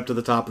all the way up to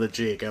the top of the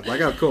cheek. I'm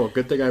like, oh, cool.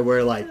 Good thing I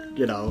wear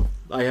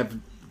I have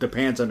the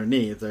pants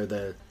underneath or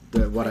the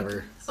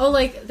whatever. Oh,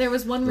 like, there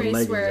was one race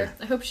leggings where,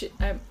 I hope she,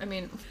 I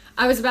mean,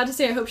 I was about to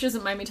say I hope she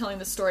doesn't mind me telling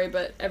the story,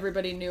 but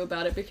everybody knew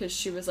about it because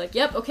she was like,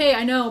 yep, okay,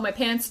 I know, my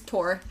pants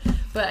tore.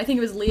 But I think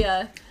it was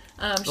Leah.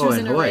 She was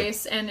in a Hawaii.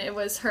 race, and it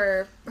was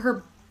her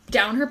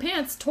down her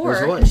pants tore.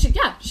 It was Hawaii.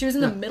 And she was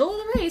in the middle of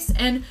the race,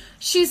 and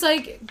she's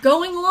like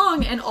going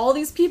along, and all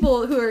these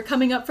people who are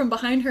coming up from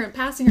behind her and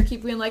passing her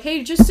keep being like,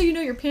 hey, just so you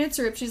know, your pants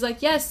are ripped. She's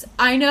like, yes,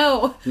 I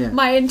know. Yeah.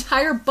 My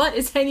entire butt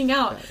is hanging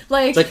out.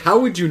 It's like, how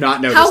would you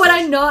not notice How would this?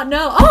 I not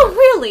know? Oh,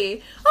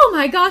 really? Oh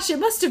my gosh, it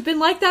must have been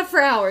like that for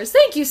hours.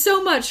 Thank you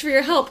so much for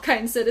your help,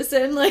 kind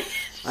citizen. Like,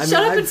 shut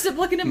up and stop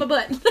looking at my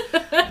butt.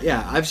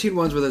 Yeah, I've seen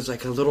ones where there's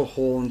like a little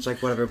hole and it's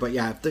like whatever, but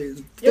yeah, if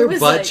their was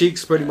butt like-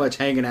 cheeks pretty much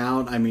hanging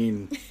out, I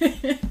mean...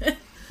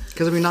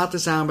 Because, not the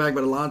sound bag,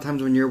 but a lot of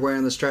times when you're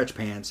wearing the stretch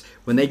pants,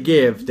 when they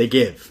give, they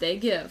give. They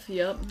give,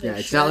 yep. Yeah,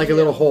 it's not like a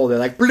little hole. They're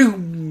like,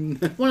 bloom.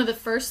 One of the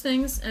first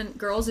things, and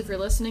girls, if you're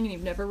listening and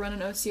you've never run an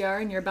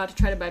OCR and you're about to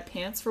try to buy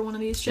pants for one of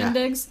these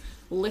shindigs,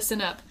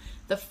 listen up.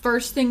 The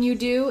first thing you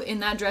do in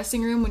that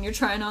dressing room when you're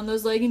trying on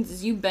those leggings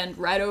is you bend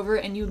right over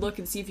and you look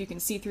and see if you can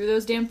see through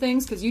those damn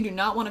things, because you do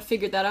not want to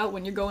figure that out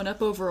when you're going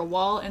up over a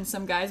wall and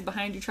some guy's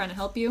behind you trying to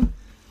help you.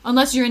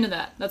 Unless you're into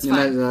that. That's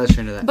fine. That's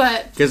into that.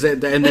 But... Because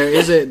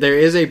there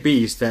is a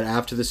beast that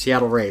after the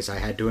Seattle race, I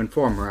had to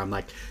inform her. I'm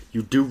like,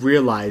 you do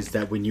realize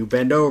that when you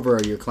bend over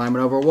or you're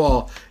climbing over a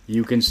wall,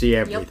 you can see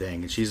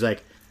everything. And she's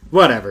like,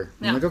 whatever.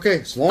 Yeah. I'm like, okay,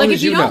 as long Like, as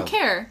if you know. don't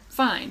care,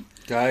 fine.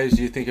 Guys,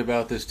 you think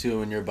about this too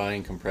when you're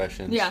buying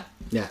compressions. Yeah.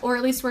 Yeah. Or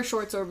at least wear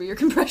shorts over your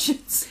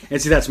compressions.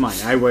 And see, that's mine.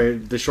 I wear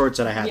the shorts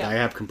that I have. Yeah. I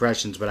have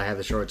compressions, but I have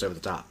the shorts over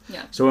the top.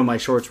 Yeah. So when my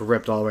shorts were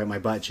ripped all the way at my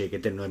butt cheek,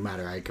 it didn't really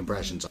matter. I had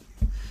compressions on.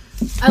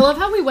 I love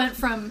how we went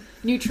from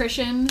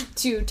nutrition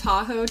to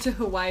Tahoe to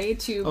Hawaii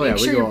to Oh, yeah, make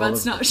we sure go your all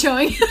butt's over. not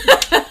showing.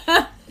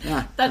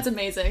 Yeah. That's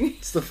amazing.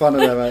 It's the fun of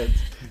that.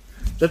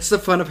 That's the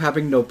fun of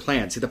having no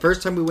plan. See, the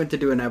first time we went to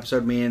do an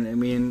episode, me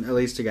and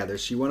Elise together,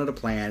 she wanted a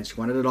plan. She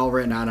wanted it all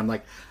written out. I'm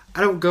like, I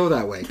don't go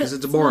that way because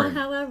it's boring.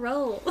 That's not how I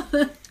roll.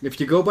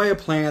 If you go by a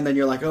plan, then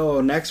you're like, oh,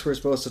 next we're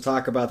supposed to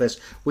talk about this.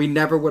 We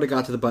never would have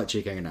got to the butt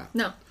cheek hanging out.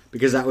 No.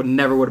 Because that would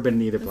have been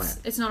in either plan.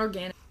 It's not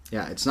organic.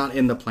 Yeah, it's not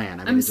in the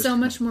plan. I mean, I'm it just- so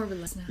much more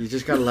relaxed now. You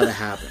just gotta let it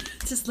happen.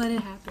 Just let it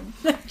happen.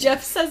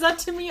 Jeff says that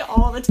to me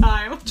all the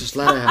time. Just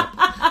let it happen.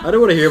 I don't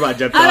want to hear about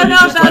Jeff. I don't telling you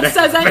know if just let that it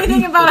says happen.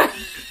 anything about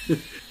her.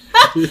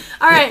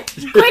 Alright,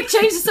 quick,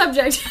 change the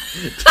subject.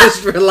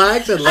 Just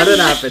relax and let it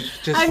happen.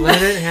 Just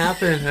let it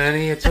happen,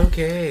 honey. It's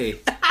okay.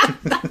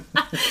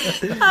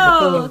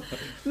 Oh,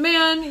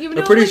 man. You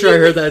know I'm pretty when sure I you-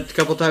 heard that a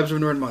couple times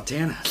when we were in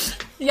Montana.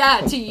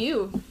 Yeah, to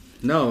you.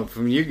 No,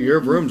 from you. Your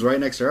room's right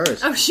next to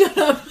ours. Oh, shut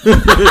up. I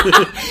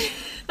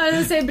was going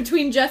to say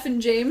between Jeff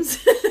and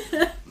James.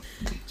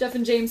 Jeff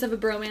and James have a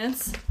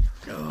bromance.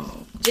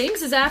 Oh,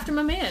 James is after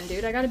my man,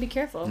 dude. I got to be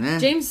careful. Nah.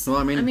 James, Well,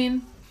 I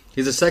mean-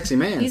 he's a sexy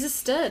man. he's a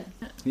stud.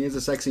 He is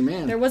a sexy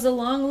man. There was a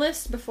long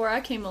list before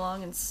I came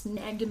along and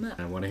snagged him up.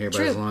 I want to hear about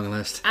True. his long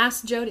list.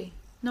 Ask Jody.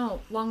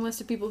 No, long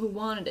list of people who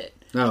wanted it.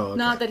 Oh, okay.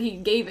 Not that he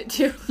gave it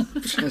to.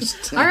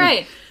 Just- All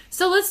right.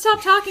 So let's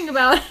stop talking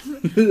about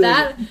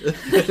that.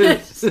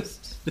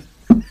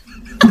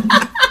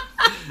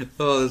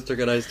 Oh, this took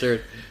a nice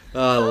turn. Oh,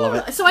 I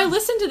love it. So I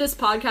listen to this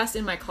podcast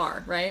in my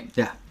car, right?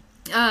 Yeah.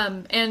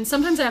 And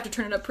sometimes I have to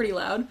turn it up pretty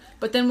loud.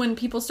 But then when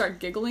people start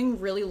giggling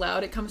really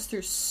loud, it comes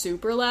through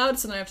super loud.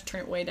 So then I have to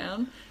turn it way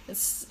down.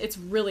 It's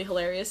really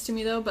hilarious to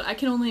me though. But I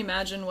can only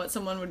imagine what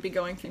someone would be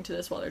going through to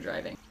this while they're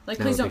driving. Like,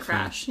 That please would don't be funny.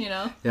 crash, you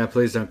know? Yeah,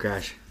 please don't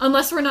crash.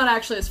 Unless we're not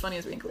actually as funny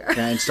as we think we are.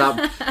 Yeah,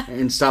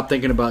 and stop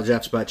thinking about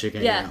Jeff's butt cheek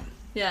hanging Yeah. out.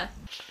 Yeah.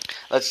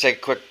 Let's take a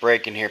quick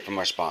break and hear from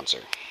our sponsor.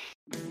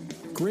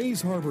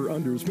 Grays Harbor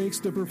Unders makes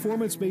the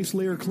performance-based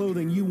layer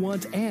clothing you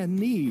want and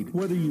need.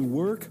 Whether you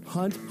work,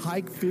 hunt,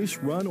 hike, fish,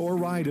 run, or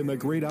ride in the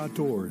great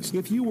outdoors.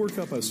 If you work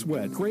up a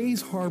sweat, Grays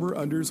Harbor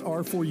Unders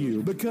are for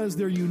you because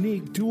their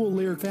unique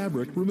dual-layer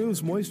fabric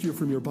removes moisture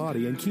from your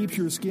body and keeps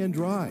your skin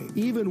dry,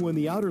 even when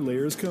the outer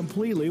layer is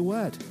completely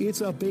wet.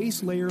 It's a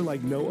base layer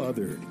like no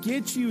other.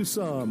 Get you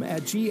some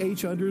at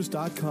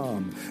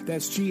ghunders.com.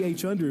 That's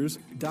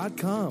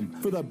ghunders.com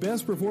for the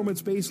best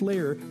performance-based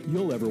layer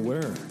you'll ever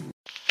wear.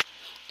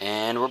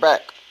 And we're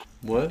back.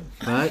 What?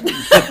 What?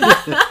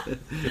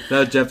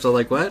 Now Jeff's all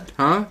like, what?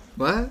 Huh?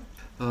 What?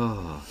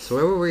 Oh, so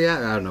where were we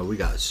at? I don't know. We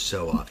got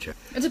so off track.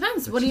 It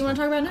depends. What do you want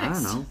to talk about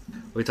next? I don't know.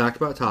 We talked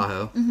about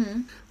Tahoe.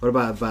 Mm-hmm. What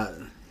about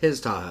his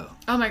Tahoe?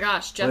 Oh my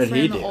gosh, Jeff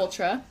ran the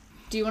Ultra.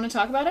 Do you want to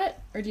talk about it,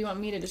 or do you want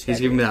me to describe it?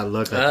 He's giving me that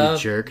look like you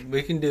jerk.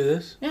 We can do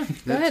this. Yeah,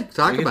 go ahead.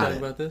 Talk we can about talk it.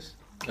 about this.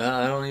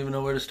 I don't even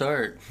know where to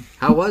start.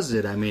 How was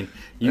it? I mean,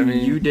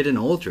 you did an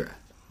Ultra.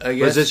 I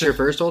guess was this your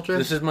first Ultra?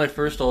 This is my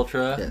first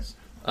Ultra. Yes.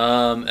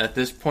 At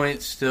this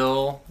point,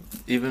 still,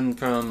 even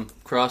from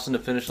crossing the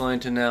finish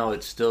line to now,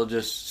 it's still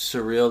just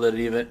surreal that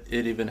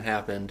it even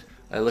happened.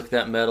 I look at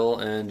that medal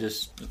and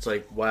it's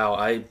like, wow,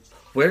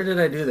 where did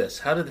I do this?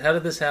 How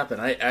did this happen?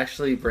 I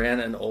actually ran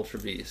an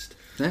Ultra Beast.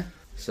 Yeah.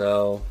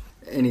 So.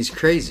 And he's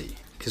crazy.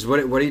 Because what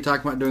are you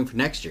talking about doing for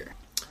next year?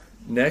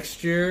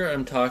 Next year,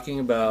 I'm talking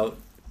about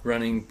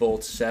running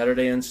both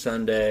Saturday and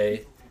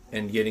Sunday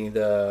and getting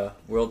the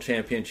World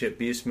Championship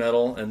Beast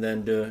medal and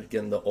then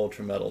getting the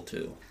Ultra medal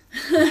too.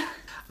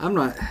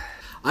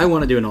 I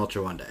want to do an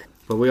Ultra one day.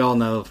 But we all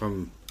know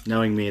from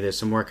knowing me, there's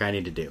some work I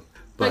need to do.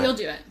 But you'll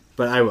do it.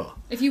 But I will.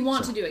 If you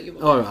want to do it, you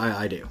will. Oh,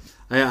 I do.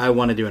 I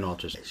want to do an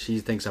Ultra. She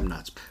thinks I'm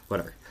nuts.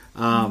 Whatever.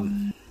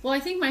 Well, I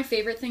think my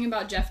favorite thing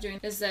about Jeff doing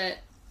is that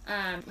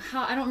I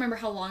don't remember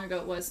how long ago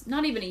it was,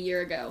 not even a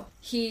year ago,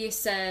 he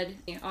said,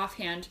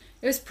 offhand,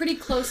 it was pretty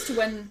close to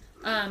when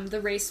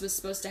the race was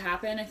supposed to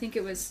happen. I think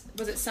was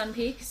it Sun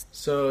Peaks?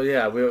 So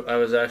yeah, I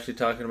was actually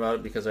talking about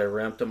it because I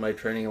ramped up my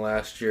training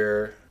last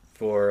year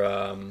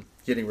for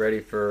getting ready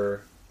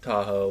for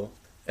Tahoe,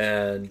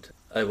 and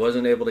I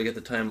wasn't able to get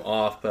the time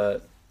off,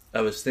 but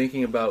I was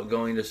thinking about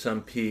going to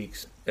Sun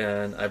Peaks,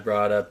 and I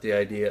brought up the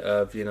idea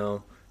of,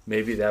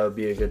 maybe that would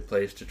be a good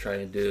place to try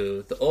and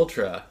do the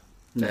Ultra.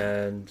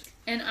 And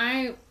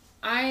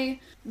I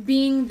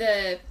being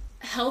the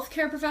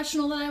healthcare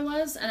professional that I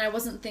was, and I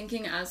wasn't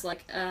thinking as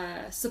like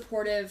a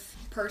supportive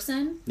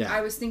person. Yeah.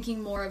 I was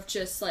thinking more of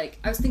just like,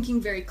 I was thinking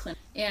very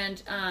clinical.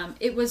 And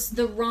it was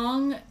the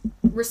wrong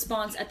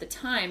response at the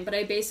time, but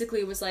I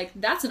basically was like,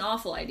 that's an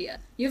awful idea.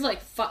 You have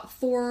like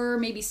 4,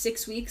 maybe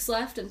 6 weeks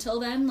left until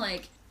then.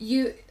 Like,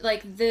 you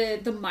like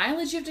the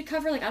mileage you have to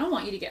cover, like I don't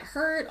want you to get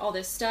hurt, all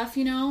this stuff,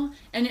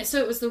 and so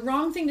it was the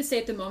wrong thing to say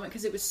at the moment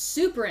because it was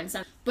super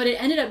insensitive, but it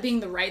ended up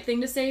being the right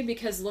thing to say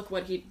because look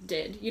what he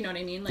did, you know what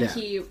I mean? Like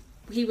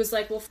he was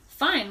like, well,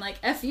 fine, like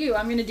F you,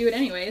 I'm gonna do it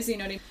anyways, you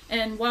know what I mean?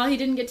 And while he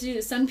didn't get to do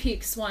the Sun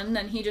Peaks one,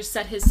 then he just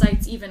set his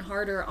sights even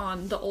harder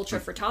on the Ultra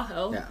for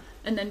Tahoe. Yeah.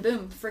 And then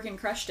boom, freaking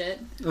crushed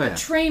it. I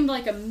trained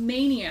like a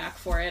maniac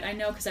for it, I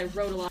know, because I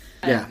rode a lot.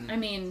 Yeah. I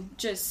mean,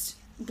 just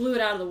blew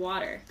it out of the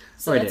water.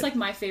 So that's like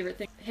my favorite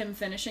thing. Him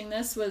finishing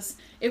this was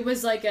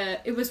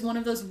one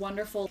of those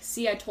wonderful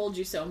see I told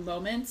you so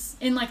moments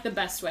in like the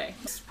best way.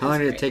 How long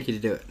did it take you to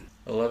do it?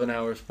 11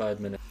 hours 5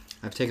 minutes.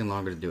 I've taken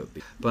longer to do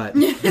it, but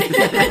we've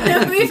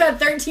had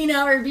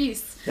 13-hour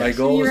beasts. My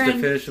goal was to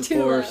finish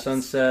before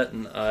sunset,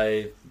 and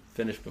I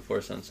finished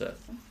before sunset.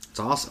 It's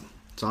awesome.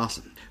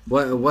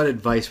 What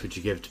advice would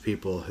you give to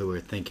people who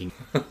are thinking?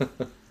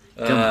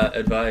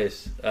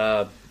 Advice.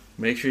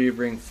 Make sure you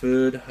bring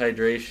food,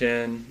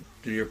 hydration,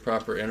 do your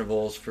proper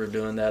intervals for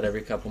doing that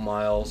every couple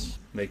miles.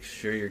 Make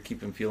sure you're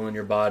keeping fuel in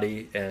your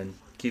body and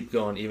keep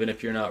going. Even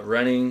if you're not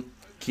running,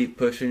 keep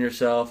pushing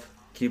yourself,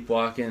 keep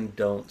walking,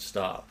 don't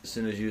stop. As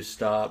soon as you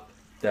stop,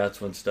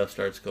 that's when stuff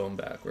starts going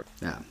backward.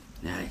 Yeah,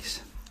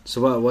 nice.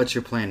 So what's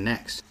your plan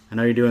next? I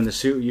know you're doing the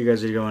suit. You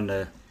guys are going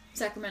to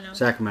Sacramento,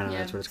 yeah.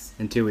 That's what it's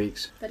in 2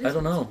 weeks. I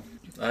don't know.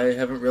 I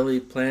haven't really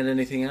planned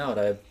anything out.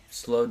 I've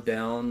slowed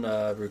down,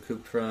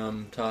 recouped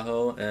from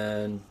Tahoe,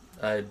 and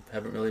I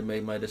haven't really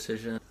made my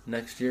decision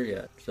next year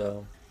yet.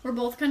 So we're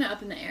both kind of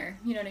up in the air.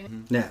 You know what I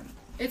mean? Yeah.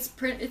 It's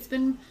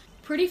been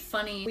pretty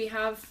funny. We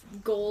have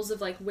goals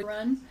of like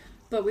run,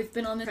 but we've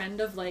been on the trend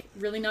of like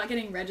really not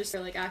getting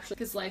registered, like actually,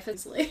 because life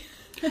is late.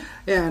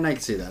 Yeah, and I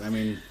can see that. I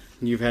mean,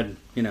 you've had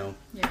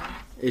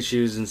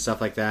issues and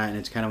stuff like that, and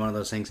it's kind of one of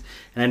those things.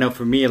 And I know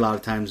for me, a lot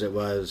of times it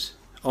was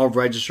I'll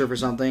register for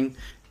something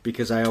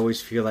because I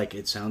always feel like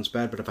it sounds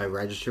bad, but if I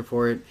register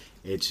for it,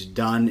 it's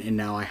done, and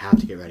now I have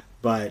to get ready.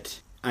 But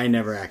I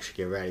never actually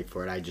get ready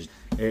for it.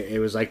 It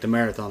was like the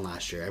marathon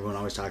last year. Everyone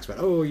always talks about,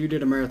 oh, you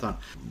did a marathon.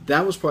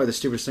 That was probably the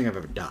stupidest thing I've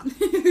ever done.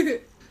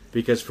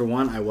 Because for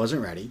one, I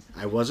wasn't ready.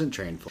 I wasn't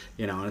trained for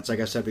it. And it's like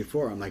I said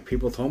before, I'm like,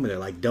 people told me, they're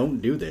like,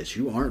 don't do this.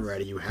 You aren't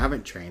ready. You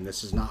haven't trained.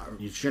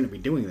 You shouldn't be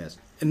doing this.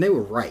 And they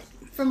were right.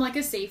 From like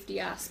a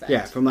safety aspect.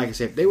 Yeah, from like a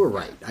safety. They were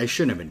right. I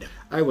shouldn't have been doing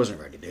it. I wasn't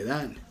ready to do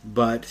that.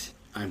 But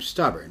I'm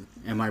stubborn.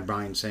 And my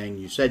brain's saying,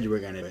 you said you were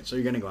going to do it, so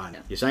you're going to go on. Yeah.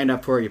 You signed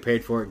up for it, you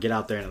paid for it, get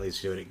out there and at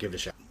least do it, give it a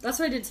shot. That's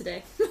what I did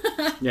today.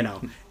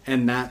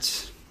 And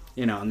that's,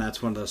 and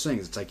that's one of those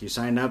things. It's like you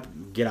signed up,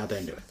 get out there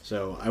and do it.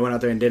 So I went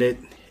out there and did it.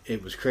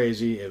 It was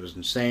crazy. It was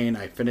insane.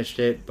 I finished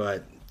it.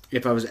 But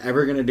if I was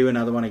ever going to do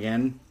another one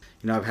again,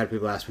 I've had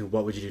people ask me,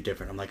 what would you do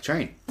different? I'm like,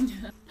 train.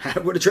 I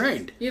would have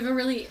trained. You have a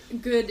really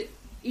good,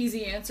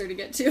 easy answer to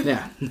get to.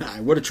 Yeah, I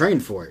would have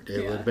trained for it.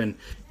 It would have been,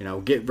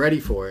 get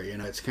ready for it.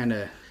 It's kind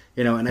of,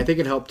 and I think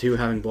it helped too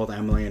having both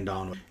Emily and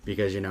Dawn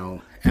because,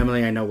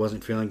 Emily I know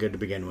wasn't feeling good to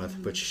begin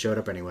with, but she showed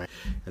up anyway.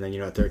 And then,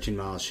 at 13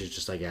 miles, she's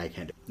just like, yeah, I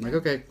can't do it. I'm like,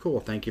 okay, cool.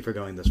 Thank you for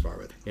going this far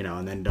with it.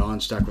 And then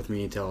Dawn stuck with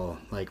me until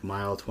like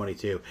mile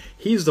 22.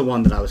 He's the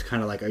one that I was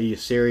kind of like, are you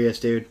serious,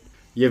 dude?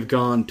 You've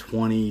gone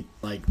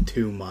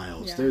 22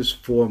 miles. Yeah. There's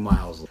 4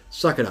 miles.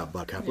 Suck it up,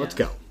 Buttercup. Let's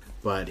go.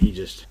 But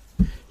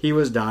he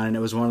was done, and it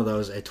was one of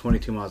those at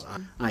 22 miles.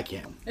 I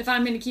can't. If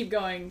I'm going to keep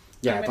going,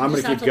 if I'm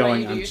going to keep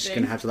going, I'm just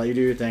going to have to let you do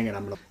your thing, and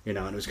I'm going to, and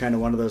it was kind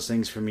of one of those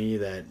things for me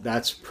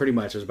that's pretty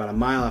much, it was about a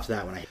mile after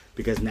that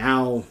because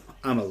now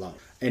I'm alone.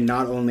 And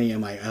not only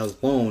am I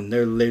alone,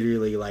 they're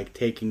literally like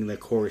taking the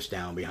course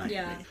down behind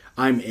me.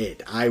 I'm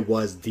it. I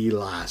was the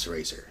last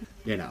racer,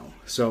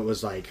 So it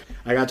was like,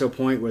 I got to a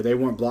point where they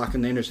weren't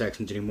blocking the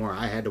intersections anymore.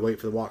 I had to wait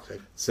for the walk.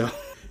 So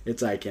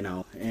it's like,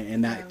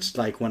 and that's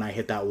like when I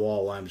hit that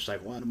wall, I'm just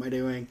like, what am I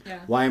doing? Yeah.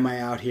 Why am I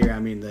out here? I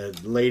mean, the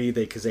lady,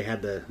 because they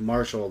had the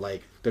marshal,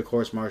 like the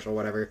course marshal,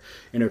 whatever,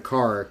 in her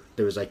car,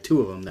 there was like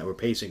 2 of them that were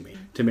pacing me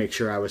to make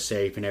sure I was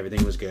safe and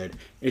everything was good.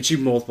 And she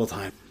multiple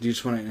times, do you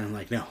just want to, and I'm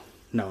like, no,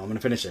 I'm going to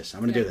finish this.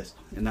 I'm going to do this.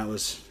 And that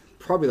was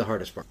probably the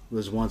hardest part,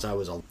 was once I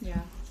was alone.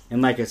 Yeah.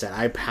 And like I said,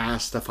 I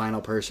passed the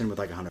final person with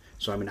like 100.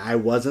 So, I mean, I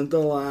wasn't the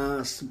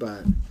last,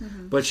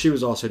 but she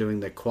was also doing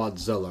the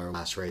Quadzilla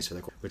last race,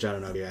 which I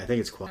don't know. I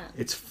think it's quad.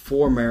 It's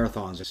 4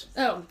 marathons.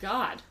 Oh,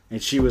 God.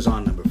 And she was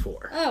on number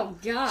 4. Oh,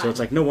 God. So it's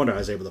like, no wonder I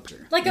was able to push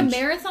her. Like a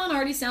marathon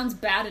already sounds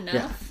bad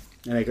enough.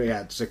 Yeah. And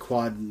it's a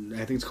quad.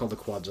 I think it's called the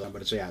Quadzilla,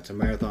 but it's a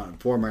marathon,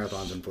 4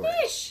 marathons in 4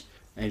 days.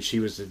 And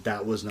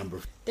that was number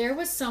 4. There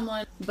was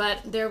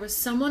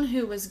someone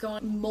who was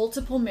going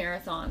multiple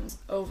marathons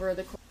over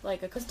the,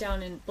 like, it was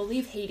down in, I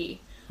believe,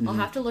 Haiti. Mm-hmm. I'll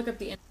have to look up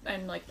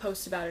and like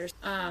post about it.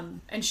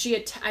 And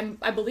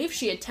I believe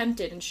she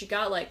attempted, and she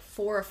got like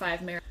 4 or 5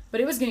 marathons, but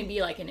it was going to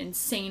be like an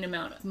insane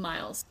amount of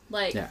miles.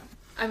 Like,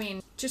 I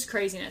mean, just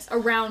craziness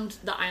around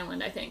the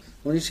island, I think.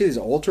 When you see these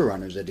ultra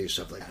runners that do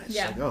stuff like that, it's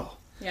like, oh.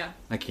 Yeah.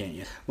 I can't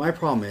yet. My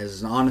problem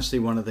is, honestly,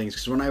 one of the things,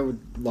 because when I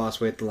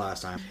lost weight the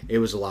last time, it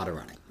was a lot of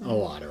running. A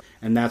lot of.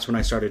 And that's when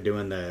I started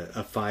doing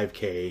a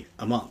 5K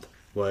a month,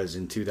 was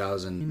in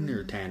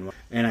 2010.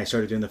 And I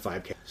started doing the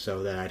 5K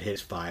so that I'd hit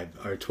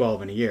 5 or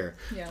 12 in a year.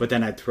 Yeah. But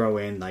then I'd throw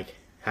in like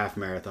half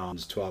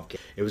marathons, 12K.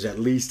 It was at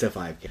least a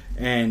 5K.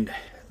 And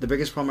the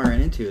biggest problem I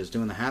ran into is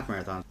doing the half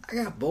marathon. I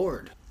got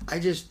bored. I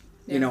just,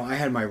 I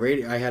had my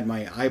radio, I had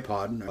my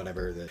iPod, or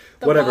whatever,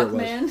 whatever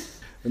Walkman. It was.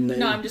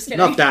 No, I'm just kidding.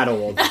 Not that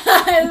old.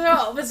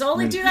 No, it's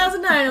only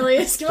 2009,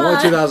 Elise. Come on.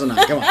 It's only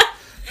 2009. Come on.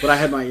 But I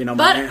had my,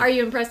 But are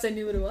you impressed I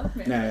knew what a Walkman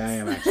was? Yeah, I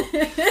am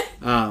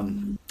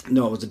actually.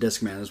 No, it was a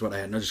Discman is what I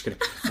had. No, just kidding.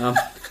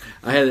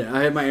 I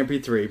had my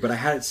MP3, but I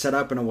had it set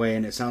up in a way,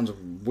 and it sounds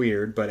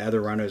weird, but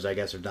other runners, I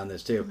guess, have done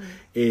this too,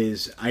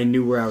 is I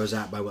knew where I was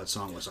at by what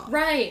song was on.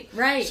 Right.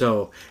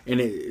 So,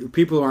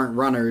 people who aren't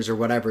runners or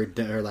whatever,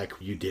 they're like,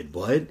 you did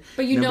what?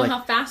 But you know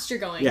how fast you're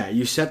going. Yeah,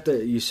 you set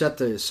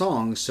the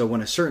songs, so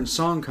when a certain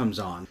song comes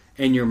on,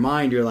 in your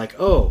mind, you're like,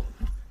 oh,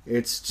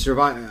 it's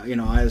Survivor,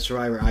 I, the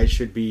Survivor, I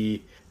should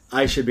be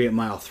at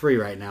mile 3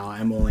 right now.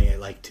 I'm only at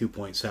like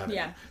 2.7.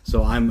 Yeah.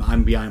 So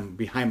I'm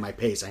behind my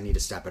pace. I need to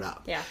step it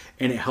up. Yeah.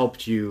 And it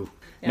helped you.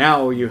 Yeah.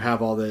 Now you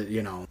have all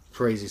the,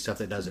 crazy stuff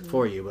that does it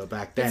for you. But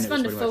back then it's it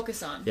was fun to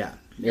focus on. Yeah.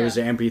 It was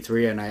an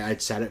MP3, and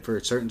I'd set it for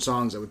certain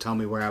songs that would tell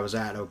me where I was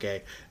at.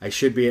 Okay, I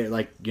should be at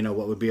like,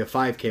 what would be a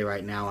 5K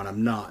right now, and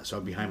I'm not. So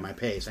I'm behind my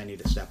pace. I need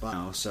to step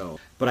up.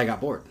 But I got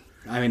bored.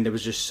 I mean, there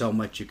was just so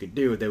much you could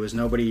do. There was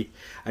nobody.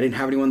 I didn't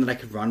have anyone that I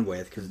could run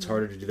with, because it's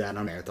harder to do that on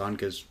a marathon,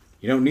 because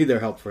you don't need their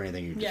help for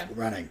anything. You're just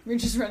running. You're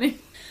just running.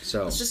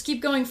 So let's just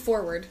keep going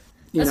forward.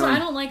 That's why I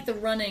don't like the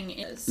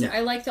running. I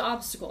like the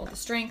obstacle, the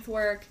strength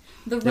work.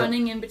 The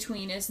running in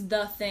between is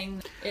the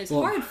thing that is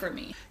hard for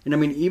me. And I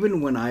mean,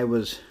 even when I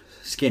was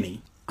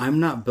skinny, I'm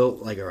not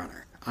built like a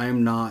runner.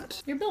 I'm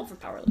not. You're built for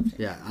powerlifting.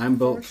 Yeah, I'm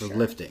built for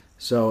lifting.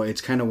 So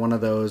it's kind of one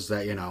of those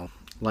that,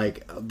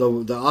 like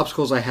the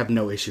obstacles I have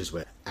no issues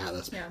with.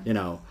 Atlas,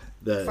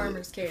 the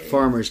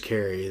farmer's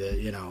carry,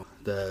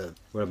 the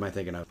what am I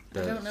thinking of? I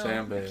don't know.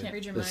 Sandbag. I can't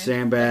read your the mind.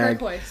 sandbag.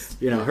 The Herc-hoist.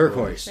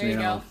 Herc-hoist. There you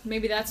go.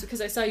 Maybe that's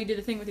because I saw you do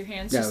the thing with your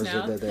hands just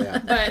now. But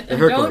I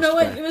don't know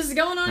what was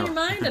going on in your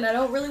mind, and I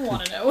don't really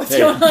want to know what's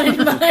going on in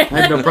your mind. I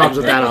have no problems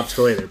with that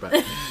obstacle either,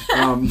 but.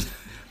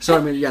 So, I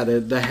mean,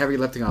 the heavy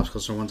lifting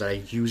obstacles are ones that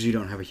I usually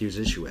don't have a huge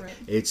issue with. Right.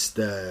 It's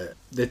the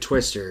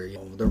twister,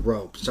 the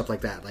rope, stuff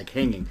like that, like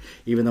hanging.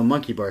 Even though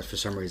monkey bars, for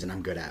some reason,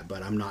 I'm good at,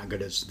 but I'm not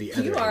good at the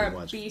other ones. You are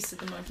a beast at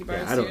the monkey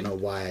bars, I don't know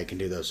why I can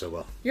do those so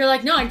well. You're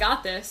like, no, I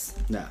got this.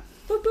 No.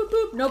 boop, boop,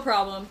 boop, no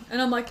problem.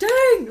 And I'm like,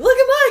 dang, look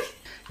at Mike!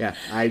 Yeah,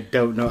 I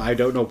don't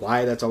know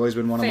why that's always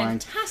been one of mine.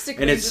 Fantastic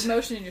And range of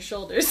motion in your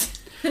shoulders.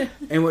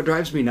 And what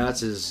drives me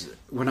nuts is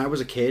when I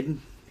was a kid,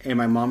 and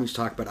my mom used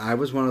to talk about, I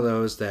was one of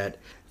those that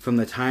from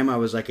the time I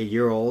was like a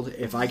year old,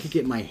 if I could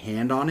get my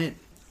hand on it,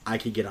 I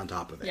could get on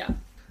top of it. Yeah.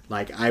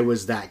 Like, I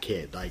was that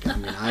kid. Like, I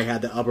mean, I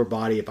had the upper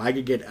body. If I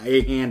could get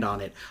a hand on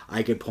it,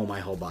 I could pull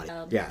my whole body.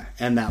 Yeah,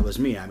 and that was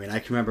me. I mean, I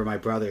can remember my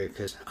brother,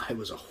 because I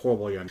was a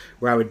horrible young,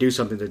 where I would do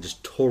something to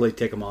just totally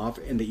tick him off,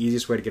 and the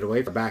easiest way to get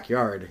away from the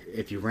backyard,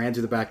 if you ran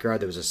through the backyard,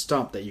 there was a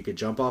stump that you could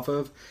jump off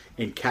of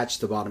and catch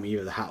the bottom eave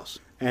of the house.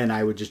 And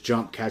I would just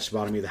jump, catch the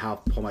bottom eave of the house,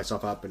 pull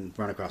myself up, and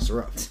run across the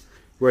roof.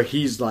 Where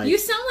he's like... You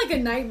sound like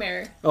a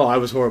nightmare. Oh, I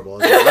was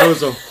horrible. I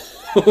was a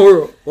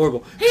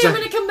horrible. Hey, I'm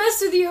going to come mess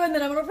with you, and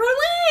then I'm going to run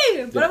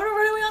away! But I'm going to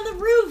run away on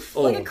the roof,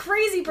 like a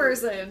crazy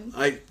person.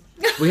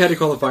 We had to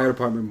call the fire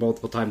department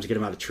multiple times to get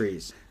him out of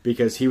trees,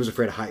 because he was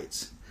afraid of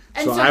heights.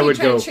 And so I would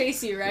try to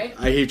chase you, right?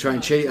 He'd try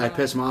and chase. I'd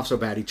piss him off so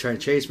bad, he'd try to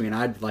chase me, and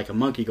I'd, like a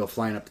monkey, go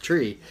flying up the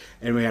tree.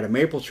 And we had a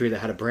maple tree that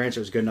had a branch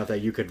that was good enough that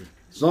you could...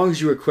 As long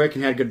as you were quick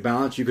and had good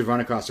balance, you could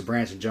run across the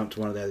branch and jump to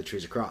one of the other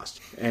trees across.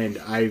 And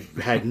I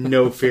had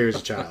no fear as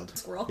a child.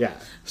 Squirrel. Yeah.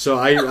 So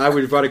I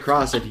would run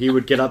across it. He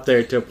would get up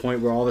there to a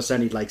point where all of a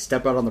sudden he'd like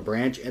step out on the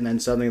branch, and then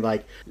suddenly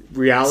like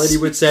reality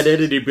would set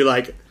in, and he'd be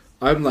like,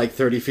 I'm like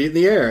 30 feet in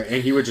the air.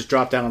 And he would just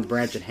drop down on the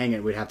branch and hang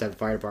it. We'd have to have the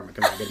fire department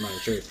come out and get him out of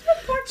the tree.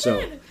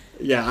 So,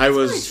 yeah, I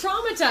was... Really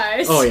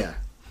traumatized. Oh, yeah.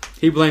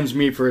 He blames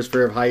me for his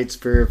fear of heights,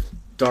 fear of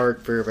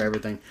dark, fear of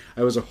everything.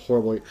 I was a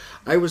horrible...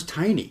 I was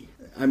tiny.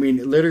 I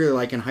mean, literally,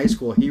 like, in high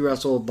school, he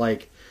wrestled,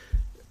 like,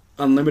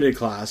 unlimited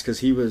class, because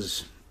he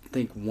was, I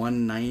think,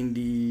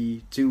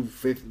 190,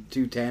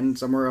 210,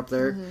 somewhere up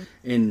there,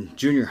 in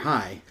junior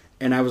high,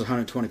 and I was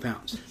 120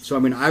 pounds. So, I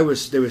mean,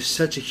 there was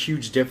such a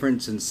huge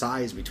difference in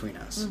size between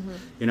us,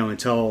 you know,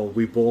 until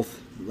we both,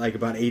 like,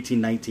 about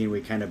 18, 19, we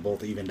kind of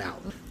both evened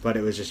out. But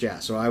it was just, yeah,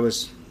 so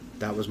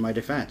that was my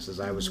defense, is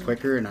I was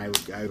quicker, and I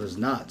was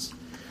nuts.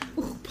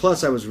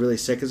 Plus, I was really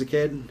sick as a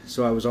kid,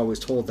 so I was always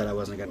told that I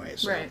wasn't going to win.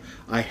 So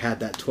I had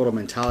that total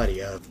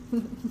mentality of,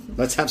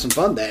 let's have some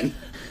fun then.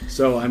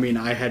 So, I mean,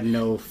 I had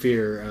no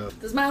fear of...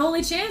 This is my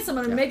only chance. I'm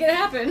going to make it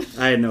happen.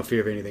 I had no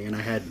fear of anything, and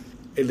I had,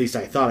 at least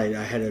I thought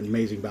I had an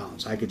amazing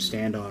balance. I could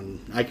stand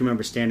on... I can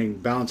remember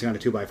balancing on a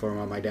 2x4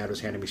 while my dad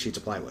was handing me sheets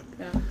of plywood.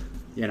 Yeah.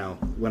 You know,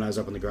 when I was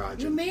up in the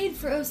garage. You're made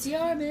for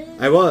OCR, man.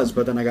 I was,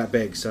 but then I got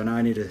big, so now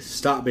I need to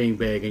stop being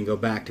big and go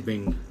back to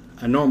being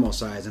a normal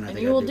size, and I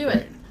think you will do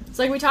it. It's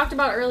like we talked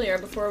about earlier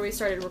before we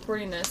started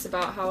recording this,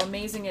 about how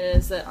amazing it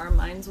is that our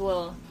minds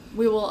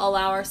we will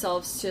allow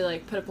ourselves to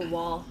like put up a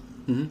wall,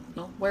 you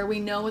know, where we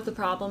know what the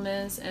problem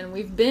is, and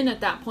we've been at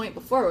that point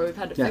before where we've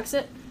had to fix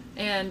it,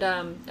 and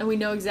we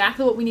know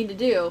exactly what we need to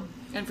do,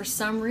 and for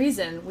some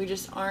reason we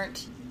just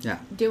aren't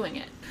doing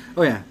it.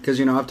 Oh yeah, because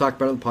you know, I've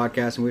talked about it on the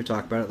podcast, and we've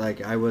talked about it.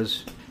 Like, I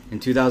was in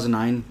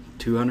 2009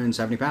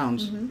 270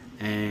 pounds,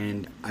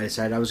 and I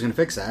decided I was going to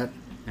fix that.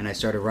 And I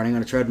started running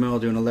on a treadmill,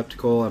 doing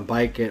elliptical and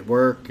bike at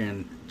work,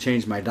 and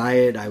changed my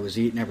diet. I was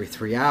eating every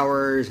 3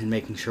 hours and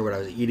making sure what I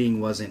was eating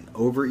wasn't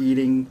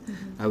overeating.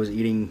 I was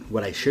eating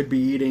what I should be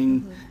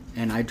eating.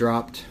 And I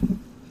dropped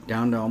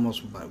down to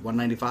almost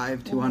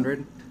 195,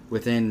 200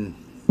 within,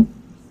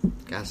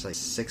 gosh, like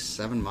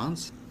 6-7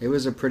 months. It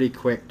was a pretty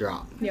quick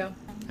drop. Yeah.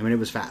 I mean, it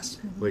was fast,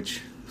 which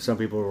some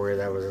people were worried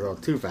that was a little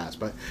too fast.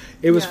 But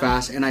it was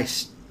fast, and I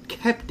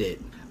kept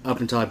it up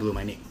until I blew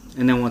my knee.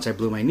 And then once I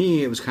blew my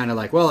knee, it was kind of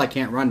like, well, I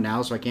can't run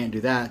now, so I can't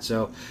do that.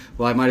 So,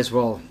 well, I might as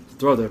well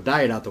throw the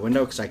diet out the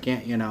window because I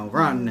can't, you know,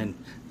 run and,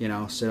 you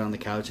know, sit on the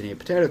couch and eat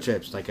potato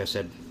chips, like I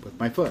said, with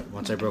my foot.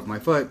 Once I broke my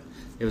foot,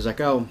 it was like,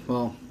 oh,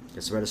 well,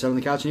 guess I better sit on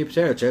the couch and eat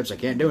potato chips. I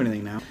can't do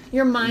anything now.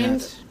 Your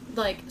mind,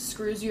 like,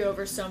 screws you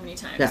over so many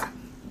times. Yeah.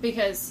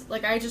 Because,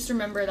 like, I just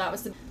remember that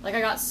was I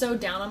got so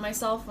down on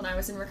myself when I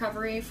was in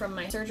recovery from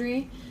my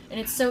surgery, and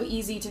it's so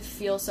easy to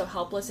feel so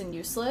helpless and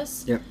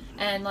useless. Yep.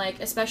 And, like,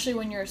 especially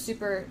when you're a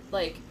super,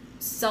 like,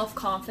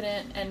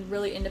 self-confident and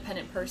really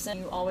independent person,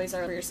 you always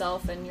are for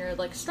yourself, and you're,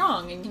 like,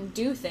 strong, and you can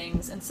do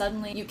things, and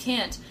suddenly you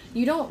can't.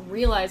 You don't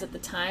realize at the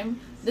time,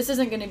 this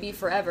isn't going to be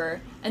forever,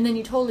 and then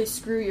you totally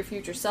screw your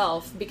future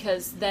self,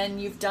 because then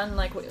you've done,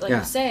 like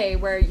you say,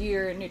 where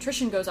your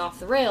nutrition goes off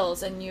the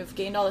rails, and you've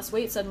gained all this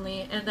weight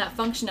suddenly, and that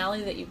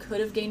functionality that you could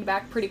have gained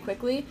back pretty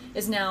quickly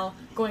is now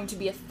going to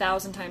be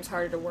 1,000 times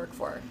harder to work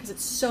for, because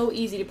it's so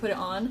easy to put it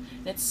on,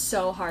 and it's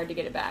so hard to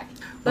get it back.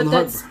 But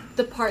that's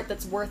the part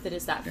that's worth it,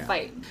 is that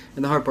fight.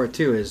 And the hard part,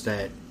 too, is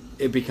that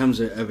it becomes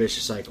a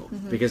vicious cycle.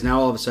 Because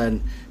now all of a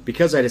sudden,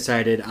 because I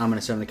decided I'm going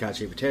to sit on the couch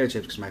and eat potato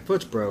chips because my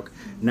foot's broke,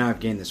 now I've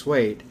gained this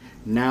weight.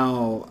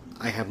 Now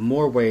I have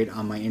more weight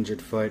on my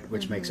injured foot,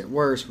 which makes it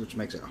worse, which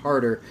makes it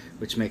harder,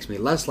 which makes me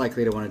less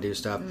likely to want to do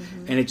stuff.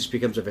 And it just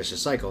becomes a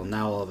vicious cycle.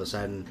 Now all of a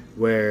sudden,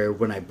 where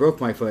when I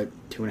broke my foot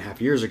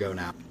 2.5 years ago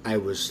now, I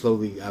was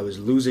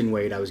losing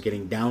weight, I was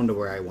getting down to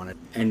where I wanted.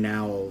 And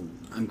now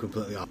I'm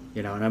completely off.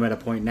 You know, and I'm at a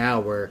point now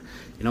where,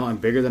 you know, I'm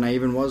bigger than I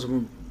even was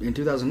in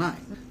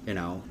 2009. You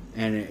know,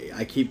 And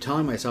I keep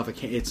telling myself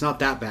it's not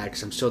that bad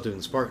because I'm still doing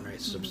the Spartan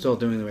races. I'm still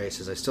doing the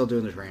races. I'm still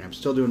doing the terrain. I'm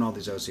still doing all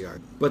these OCR.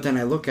 But then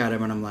I look at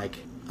them and I'm like,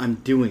 I'm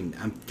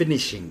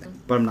finishing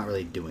them, but I'm not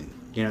really doing them.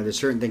 You know, there's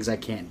certain things I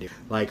can't do.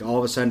 Like all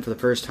of a sudden, for the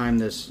first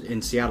time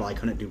in Seattle, I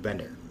couldn't do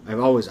Bender. I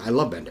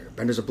love Bender.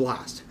 Bender's a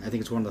blast. I think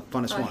it's one of the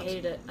funnest ones. I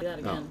hated it. Do that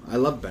again. I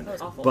love Bender. That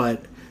was awful.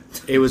 But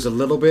it was a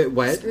little bit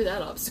wet. Screw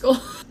that obstacle.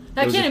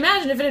 I can't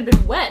imagine if it had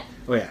been wet.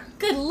 Oh, yeah.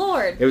 Good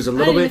Lord. It was a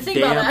little bit I didn't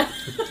even think damp.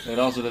 about that. It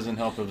also doesn't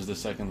help if it was the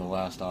second to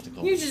last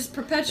obstacle. You just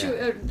perpetuate.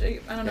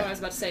 I don't know what I was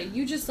about to say.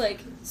 You just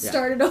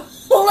started a Yeah.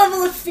 whole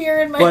level of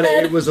fear in my But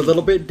head. it was a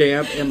little bit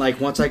damp, and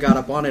once I got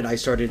up on it, I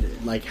started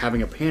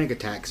having a panic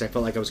attack because I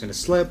felt like I was going to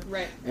slip.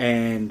 Right.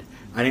 And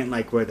I didn't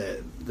like where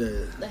the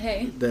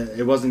hay.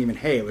 It wasn't even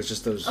hay. It was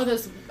just those. Oh,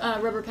 those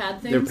rubber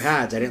pad things. They're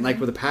pads. I didn't like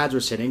where the pads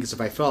were sitting because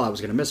if I fell, I was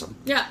going to miss them.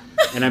 Yeah.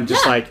 And I'm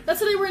just like, that's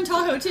how they were in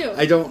Tahoe too.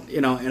 I don't,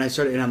 and I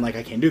started, and I'm like,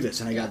 I can't do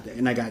this, and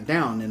I got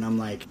down, and I'm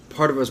like,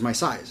 part of it was my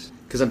size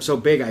because I'm so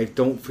big, I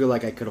don't feel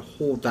like I could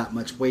hold that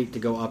much weight to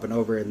go up and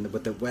over, and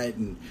with the wet,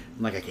 and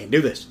I'm like, I can't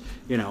do this,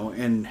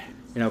 and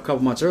a couple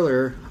months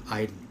earlier,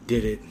 I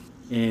did it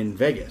in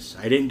Vegas.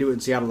 I didn't do it in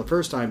Seattle the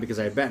first time because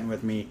I had Benton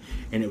with me,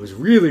 and it was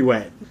really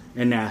wet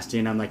and nasty,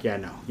 and I'm like, yeah,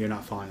 no, you're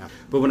not falling off.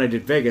 But when I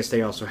did Vegas,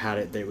 they also had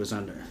it. There was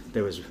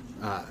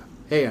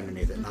hay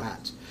underneath it, not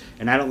pads.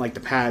 And I don't like the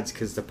pads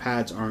because the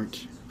pads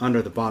aren't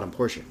under the bottom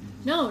portion.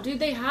 No, dude,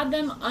 they had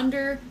them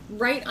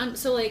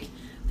so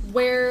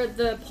where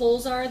the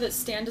poles are that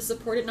stand to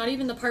support it, not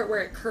even the part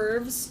where it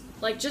curves,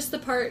 just the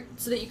part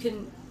so that you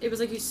can, it was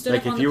like you stood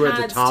up on the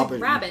pads to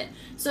grab it.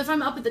 So if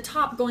I'm up at the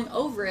top going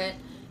over it,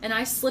 and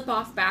I slip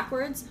off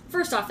backwards,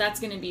 first off, that's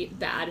going to be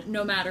bad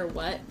no matter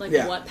what.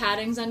 What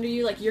padding's under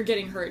you, you're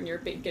getting hurt and you're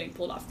getting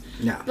pulled off.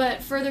 Yeah.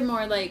 But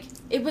furthermore,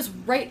 it was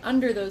right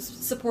under those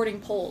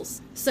supporting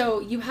poles. So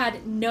you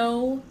had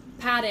no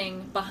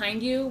padding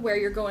behind you where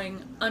you're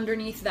going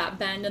underneath that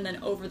bend and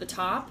then over the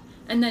top.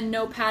 And then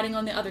no padding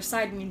on the other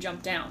side when you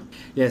jump down.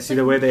 Yeah, see,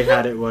 the way they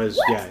had it was,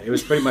 it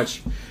was pretty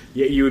much,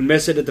 you would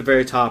miss it at the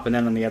very top and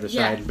then on the other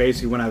side. And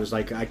basically, when I was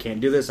like, I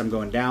can't do this, I'm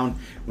going down.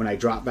 When I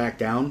dropped back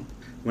down,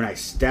 when I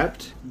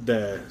stepped,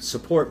 the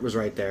support was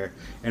right there,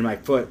 and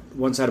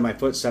one side of my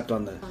foot stepped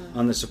on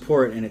the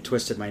support, and it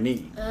twisted my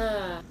knee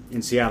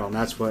in Seattle. And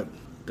that's what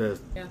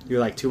you're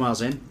like 2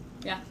 miles in,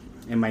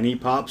 and my knee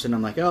pops, and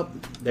I'm like, oh,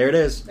 there it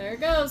is. There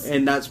it goes.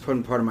 And that's part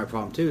of my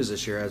problem too. Is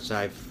this year as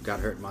I've got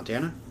hurt in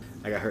Montana,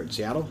 I got hurt in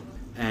Seattle,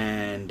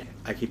 and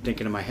I keep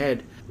thinking in my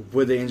head,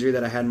 would the injury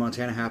that I had in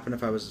Montana happen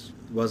if I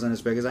wasn't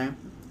as big as I am?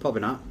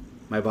 Probably not.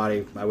 My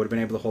body, I would have been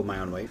able to hold my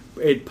own weight.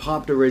 It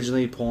popped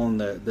originally pulling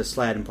the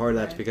sled, and part of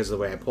that's because of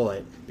the way I pull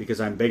it,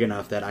 because I'm big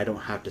enough that I don't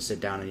have to sit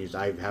down and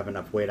I have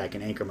enough weight I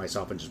can anchor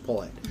myself and just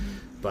pull it. Mm-hmm.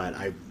 But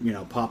I,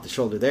 popped the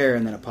shoulder there,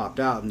 and then it popped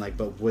out. I'm like,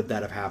 but would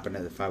that have happened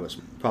if I was?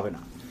 Probably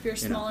not. If you're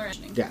smaller.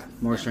 Yeah,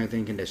 more strength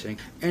and conditioning.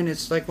 And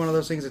it's like one of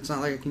those things, it's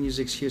not like I can use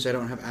the excuse I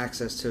don't have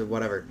access to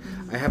whatever.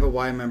 Mm-hmm. I have a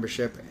Y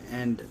membership,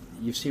 and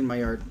you've seen my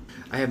yard.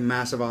 I have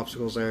massive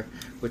obstacles there,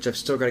 which I've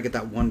still got to get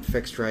that one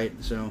fixed right.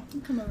 So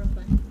come over and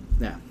play.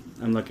 Yeah,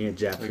 I'm looking at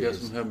Jeff. I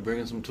guess I'm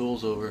bringing some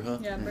tools over, huh?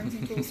 Yeah, bring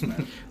some tools from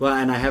it. Well,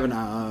 and I haven't.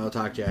 I'll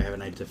talk to you. I have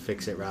an idea to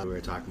fix it. Rather, we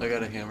were talking. I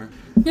got a hammer.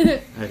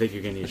 I think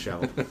you can use a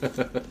shovel.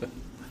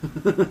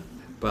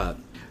 But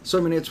so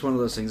I mean, it's one of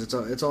those things.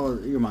 It's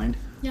all your mind.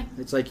 Yeah.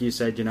 It's like you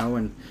said,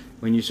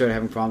 when you start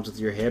having problems with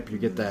your hip, you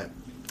get that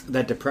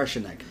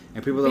depression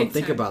and people don't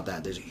think about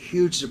that. There's a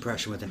huge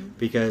depression with it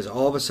because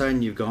all of a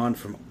sudden you've gone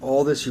from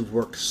all this you've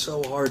worked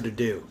so hard to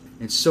do.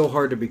 It's so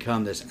hard to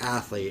become this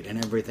athlete and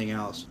everything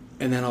else.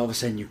 And then all of a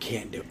sudden you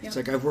can't do it. Yeah. It's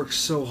like, I've worked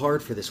so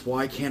hard for this.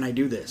 Why can't I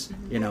do this?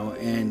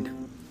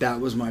 And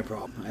that was my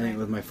problem, I think,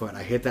 with my foot.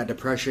 I hit that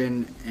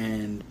depression,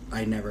 and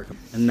I never...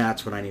 And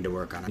that's what I need to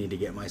work on. I need to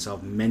get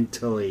myself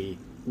mentally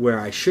where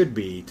I should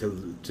be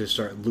to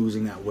start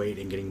losing that weight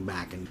and getting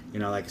back. And,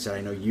 like I said,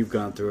 I know you've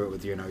gone through it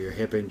with, your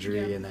hip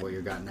injury and then what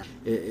you've got now.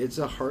 It's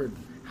a hard...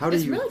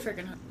 It's really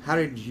freaking hard. How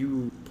did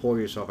you pull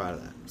yourself out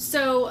of that?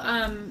 So,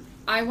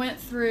 I went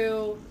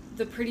through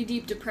the pretty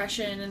deep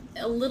depression and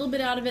a little bit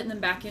out of it and then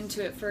back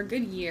into it for a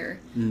good year.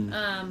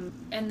 And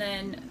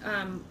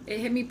then it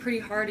hit me pretty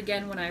hard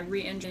again when I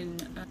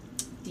re-injured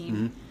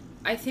team.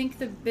 I think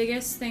the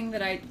biggest thing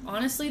that I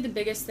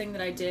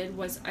did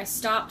was I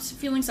stopped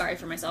feeling sorry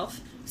for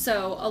myself.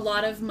 So a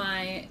lot of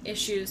my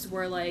issues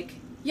were like,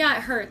 yeah,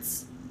 it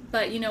hurts,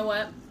 but you know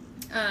what?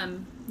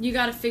 You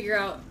got to figure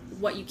out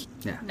what you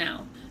can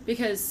now.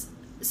 Because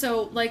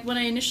so, when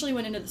I initially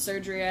went into the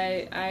surgery,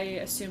 I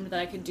assumed that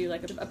I could do,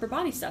 upper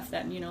body stuff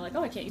then, I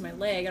can't use my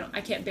leg,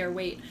 I can't bear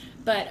weight.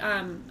 But,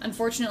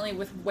 unfortunately,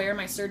 with where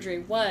my surgery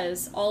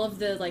was, all of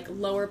the,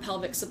 lower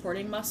pelvic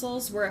supporting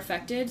muscles were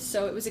affected,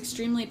 so it was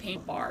extremely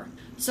painful.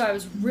 So I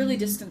was really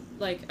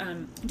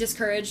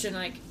discouraged, and,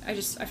 I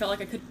felt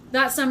like I could.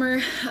 That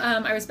summer,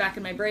 I was back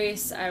in my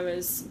brace, I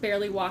was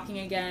barely walking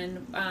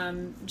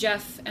again.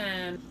 Jeff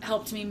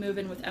helped me move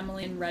in with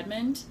Emily in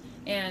Redmond.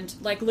 And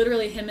like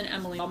literally him and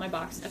Emily, all my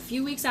boxes. A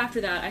few weeks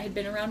after that, I had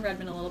been around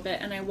Redmond a little bit,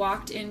 and I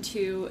walked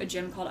into a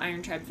gym called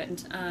Iron Tribe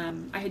Fitness.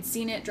 I had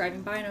seen it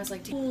driving by, and I was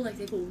like, cool, like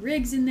they have cool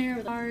rigs in there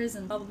with bars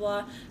and blah blah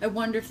blah. I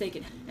wonder if they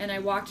could. And I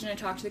walked in, I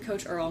talked to the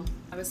coach Earl.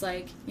 I was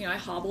like, I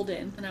hobbled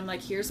in, and I'm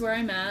like, here's where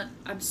I'm at.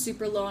 I'm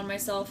super low on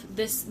myself.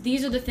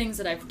 These are the things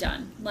that I've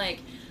done.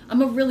 Like,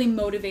 I'm a really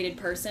motivated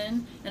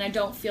person, and I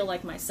don't feel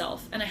like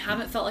myself. And I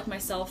haven't felt like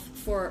myself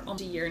for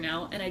almost a year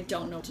now, and I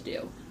don't know what to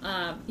do.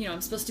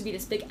 I'm supposed to be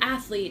this big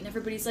athlete, and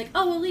everybody's like,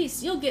 oh,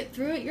 Elise, you'll get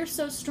through it. You're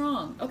so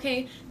strong.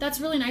 Okay, that's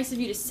really nice of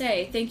you to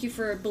say. Thank you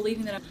for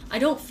believing that I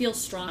don't feel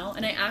strong now,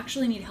 and I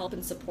actually need help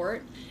and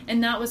support.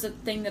 And that was a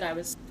thing that I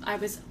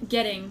was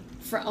getting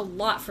for a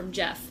lot from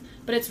Jeff.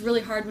 But it's really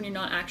hard when you're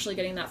not actually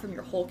getting that from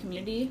your whole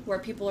community, where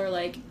people are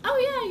like,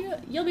 oh yeah,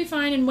 you'll be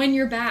fine, and when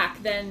you're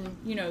back, then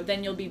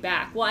you'll be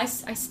back. Well, I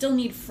still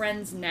need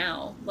friends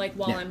now, like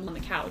while I'm on the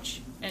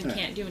couch and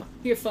can't do it.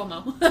 Fear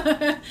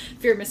FOMO.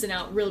 Fear of missing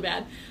out really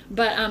bad.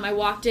 But I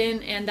walked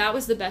in, and that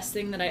was the best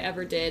thing that I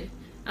ever did.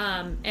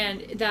 And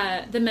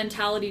the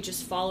mentality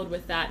just followed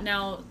with that.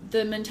 Now,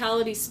 the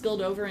mentality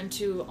spilled over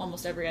into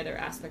almost every other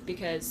aspect,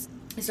 because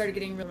I started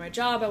getting rid of my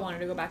job. I wanted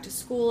to go back to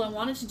school. I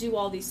wanted to do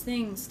all these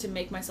things to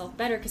make myself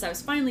better, because I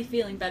was finally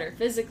feeling better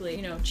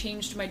physically.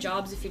 Changed my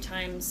jobs a few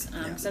times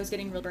because I was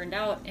getting real burned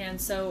out.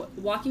 And so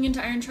walking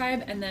into Iron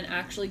Tribe and then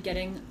actually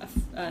getting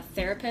a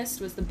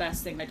therapist was the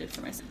best thing I did for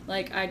myself.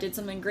 Like, I did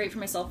something great for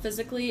myself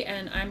physically,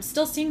 and I'm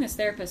still seeing this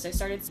therapist. I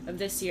started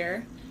this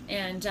year.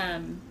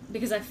 And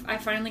because I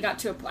finally got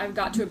to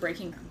a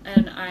breaking,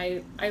 and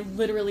I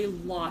literally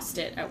lost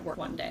it at work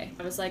one day.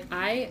 I was like,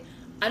 I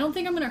don't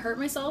think I'm going to hurt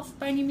myself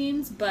by any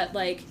means, but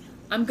like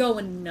I'm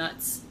going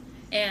nuts,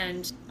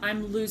 and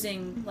I'm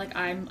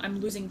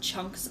losing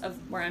chunks of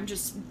where I'm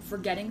just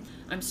forgetting.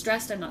 I'm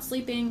stressed. I'm not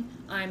sleeping.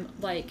 I'm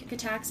like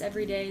attacks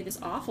every day. This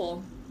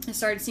awful. I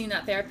started seeing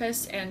that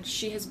therapist, and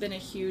she has been a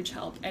huge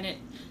help. And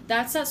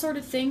that's that sort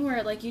of thing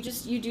where like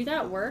you do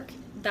that work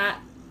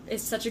that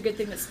is such a good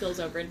thing that spills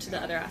over into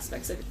the other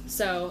aspects of it.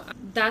 So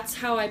that's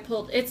how I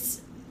pulled.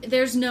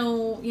 There's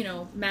no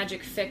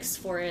magic fix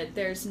for it.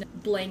 There's no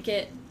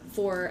blanket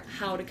for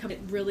how to come.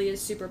 It really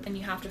is super, and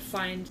you have to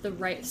find the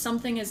right,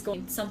 something is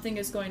going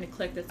to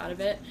click that's out of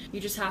it. You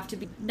just have to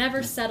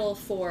never settle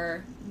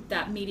for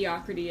that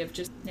mediocrity of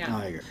just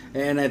I agree.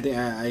 And I think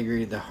I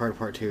agree. The hard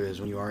part too is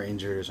when you are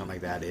injured or something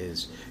like that,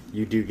 is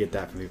you do get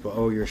that from people.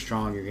 Oh, you're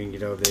strong, you're gonna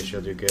get over this,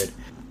 you'll do good.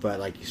 But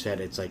like you said,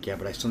 it's like,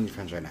 but I still need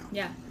friends right now.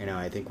 Yeah.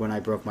 I think when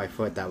I broke my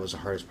foot, that was the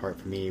hardest part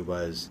for me.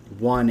 Was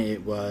one,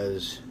 it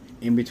was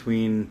in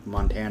between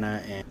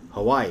Montana and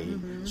Hawaii,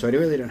 so I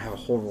really didn't have a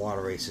whole lot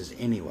of races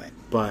anyway.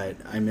 But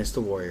I missed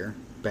the Warrior.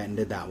 Benton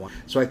did that one,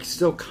 so I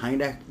still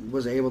kind of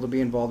was able to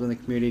be involved in the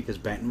community because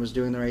Benton was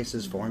doing the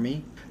races for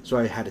me. So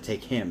I had to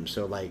take him.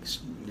 So like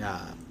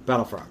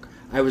Battle Frog,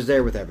 I was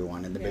there with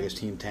everyone in the biggest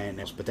team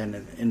tent. But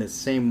then in the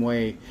same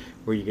way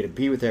where you get to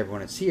be with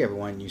everyone and see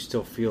everyone, you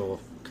still feel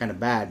kind of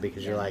bad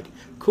because you're like,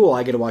 cool,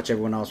 I get to watch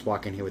everyone else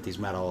walk in here with these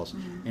medals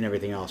and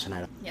everything else, and I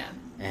don't. Yeah.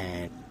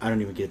 And I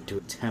don't even get to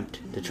attempt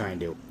to try and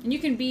do it. And you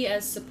can be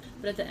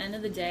but at the end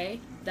of the day,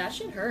 that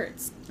shit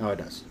hurts. Oh, it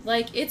does.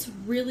 Like, it's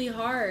really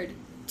hard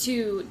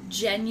to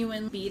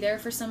genuinely be there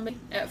for somebody,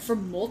 for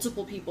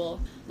multiple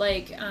people.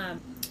 Like, I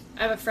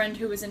have a friend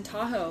who was in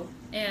Tahoe,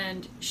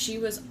 and she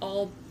was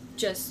all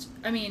just,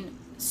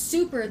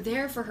 super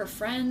there for her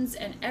friends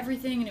and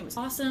everything, and it was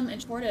awesome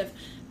and supportive.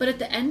 But at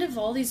the end of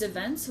all these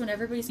events, when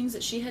everybody thinks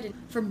that she had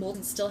for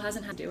Molten still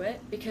hasn't had to do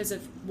it because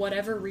of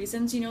whatever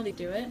reasons, they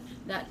do it,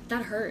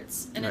 that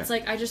hurts. And It's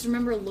like, I just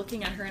remember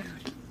looking at her and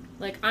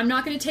like, I'm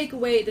not going to take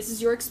away, this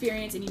is your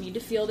experience and you need to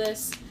feel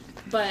this,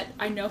 but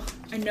I know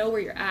where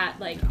you're at.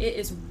 Like, it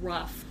is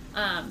rough.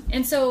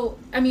 And so,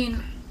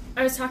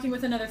 I was talking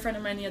with another friend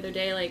of mine the other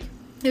day, like,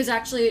 it was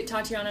actually,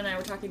 Tatiana and I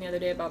were talking the other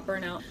day about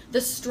burnout.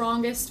 The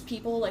strongest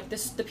people, like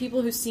the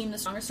people who seem the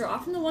strongest, are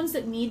often the ones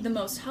that need the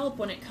most help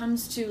when it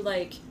comes to,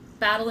 like,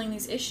 battling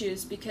these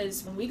issues,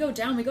 because when we go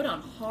down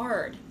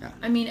hard. Yeah.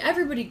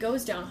 Everybody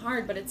goes down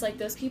hard, but it's like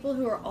those people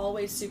who are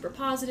always super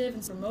positive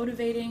and super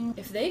motivating,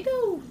 if they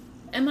go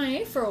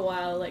MIA for a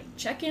while, like,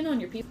 check in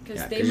on your people,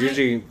 because they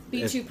might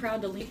be too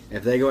proud to leave.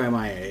 If they go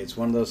MIA, it's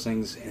one of those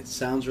things, it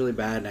sounds really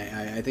bad,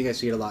 and I think I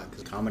see it a lot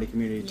because the comedy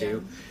community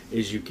too,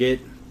 is you get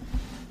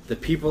the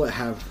people that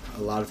have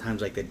a lot of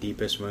times like the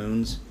deepest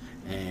wounds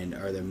and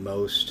are the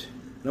most,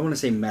 I don't want to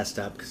say messed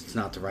up because it's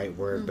not the right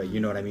word, but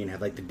you know what I mean,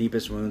 have like the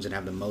deepest wounds and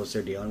have the most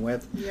they're dealing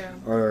with,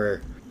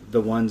 are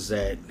the ones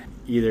that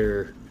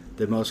either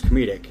the most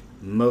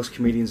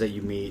comedians that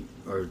you meet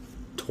are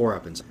tore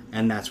up inside,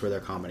 and that's where they're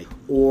comedy,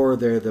 or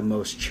they're the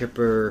most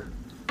chipper,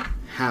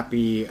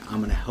 happy, I'm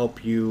going to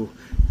help you,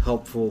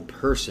 helpful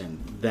person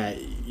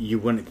that you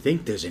wouldn't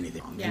think there's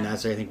anything wrong. And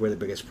that's, I think, where the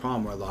biggest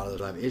problem, where a lot of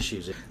those have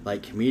issues,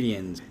 like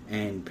comedians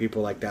and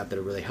people like that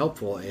are really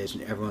helpful, is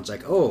everyone's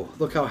like, oh,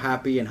 look how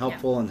happy and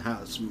helpful and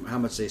how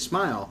much they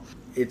smile.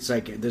 it's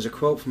like there's a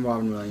quote from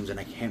Robin Williams, and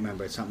I can't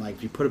remember. It's something like,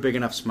 if you put a big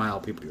enough smile,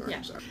 people your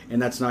arms are.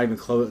 And that's not even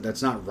close.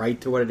 That's not right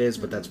to what it is,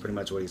 but that's pretty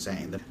much what he's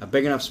saying. A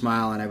big enough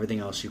smile, and everything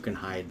else, you can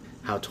hide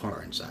how torn you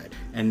are inside.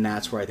 And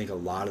that's where I think a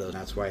lot of those.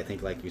 That's why I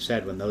think, like you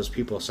said, when those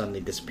people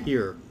suddenly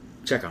disappear,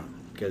 check on them.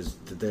 Because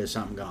there's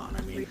something gone.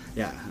 I mean,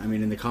 yeah. I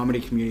mean, in the comedy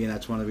community, and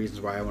that's one of the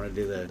reasons why I want to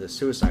do the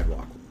suicide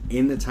walk.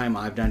 In the time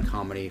I've done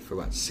comedy for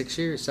what, 6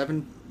 years,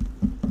 7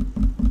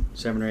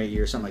 or 8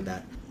 years, something like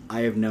that,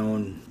 I have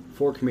known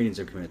 4 comedians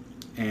who've committed.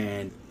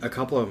 And a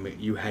couple of them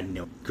you had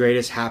no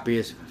greatest,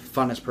 happiest,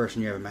 funnest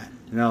person you ever met.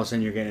 And all of a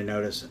sudden you're getting to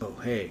notice, oh,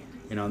 hey,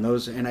 you know,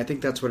 and I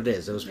think that's what it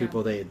is. Those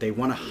people, they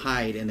want to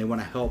hide and they want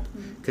to help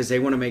because they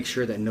want to make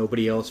sure that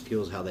nobody else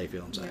feels how they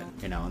feel inside.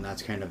 You know, and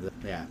that's kind of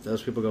if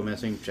those people go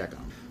missing, check on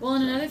them. Well,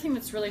 and another thing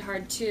that's really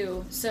hard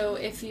too. So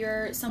if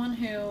you're someone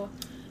who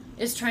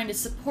is trying to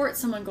support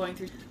someone going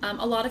through,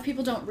 a lot of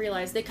people don't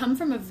realize they come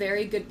from a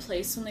very good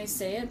place when they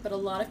say it, but a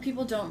lot of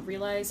people don't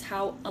realize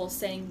how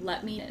saying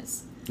 "let me"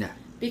 is. Yeah.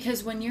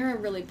 Because when you're a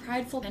really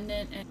prideful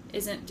dependent and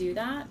isn't do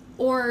that,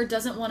 or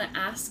doesn't want to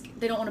ask,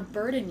 they don't want to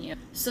burden you.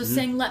 So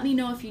saying, let me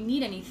know if you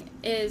need anything,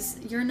 is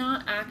you're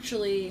not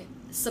actually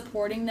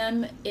supporting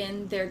them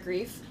in their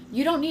grief.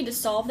 You don't need to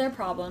solve their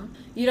problem.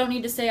 You don't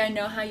need to say, I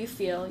know how you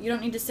feel. You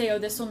don't need to say, oh,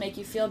 this will make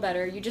you feel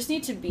better. You just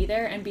need to be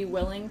there and be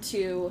willing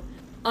to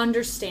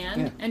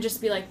understand and just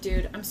be like,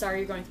 dude, I'm sorry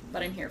you're going through,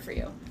 but I'm here for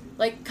you.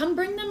 Like, come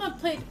bring them a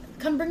plate,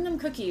 come bring them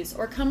cookies,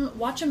 or come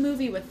watch a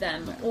movie with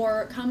them,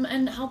 or come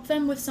and help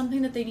them with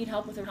something that they need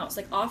help with in their house.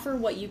 Like, offer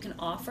what you can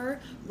offer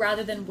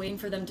rather than waiting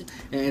for them to...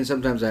 And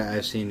sometimes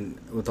I've seen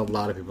with a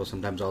lot of people,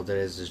 sometimes all it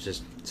is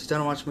just sit down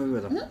and watch a movie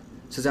with them.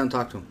 Sit down and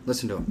talk to them.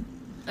 Listen to them.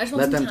 I just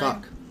want Let them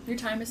time. Talk. Your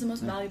time is the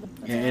most valuable.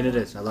 And it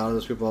is. A lot of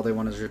those people, all they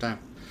want is your time.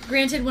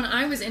 Granted, when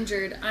I was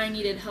injured, I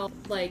needed help,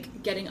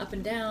 like, getting up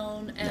and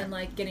down and,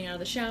 like, getting out of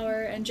the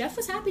shower, and Jeff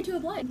was happy to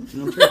oblige.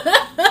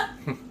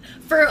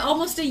 For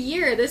almost a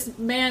year, this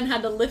man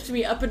had to lift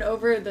me up and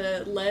over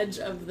the ledge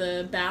of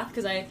the bath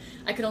because I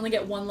could only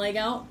get one leg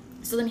out.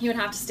 So then he would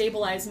have to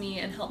stabilize me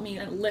and help me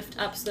lift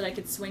up so that I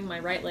could swing my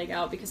right leg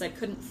out because I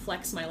couldn't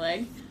flex my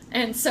leg.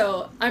 And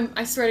so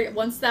I swear to God,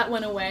 once that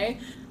went away,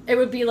 it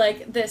would be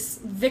like this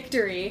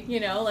victory, you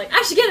know, like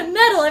I should get a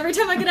medal every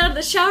time I get out of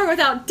the shower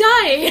without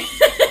dying.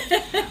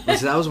 Well,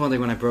 so that was one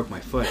thing when I broke my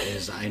foot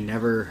is I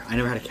never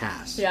had a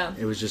cast. Yeah.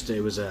 It was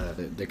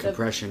the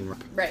compression.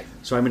 Right.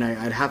 So I mean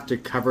I'd have to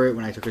cover it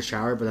when I took a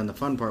shower, but then the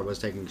fun part was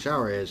taking a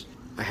shower is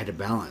I had to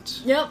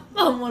balance. Yep,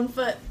 on one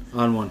foot.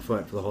 On one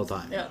foot for the whole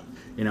time. Yeah.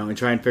 You know, and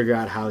try and figure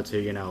out how to,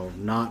 you know,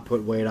 not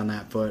put weight on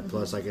that foot.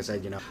 Plus, like I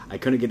said, you know, I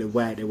couldn't get it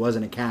wet. It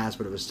wasn't a cast,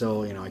 but it was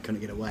still, you know, I couldn't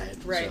get it wet.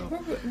 Right.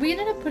 So. We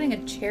ended up putting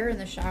a chair in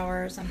the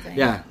shower or something.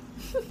 Yeah.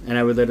 And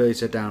I would literally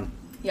sit down.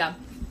 Yeah.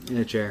 In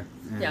a chair.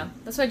 Yeah,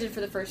 that's what I did for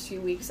the first few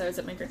weeks. I was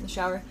at my in the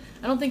shower.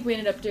 I don't think we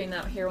ended up doing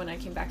that here when I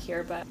came back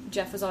here, but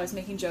Jeff was always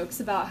making jokes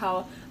about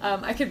how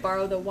I could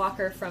borrow the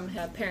walker from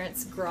his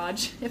parents'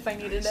 garage if I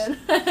needed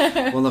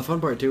it. Well, the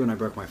fun part, too, when I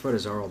broke my foot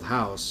is our old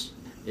house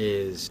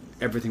is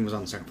everything was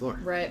on the second floor.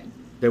 Right.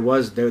 There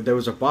was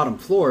a bottom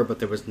floor, but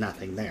there was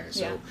nothing there.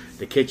 So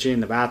the kitchen,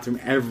 the bathroom,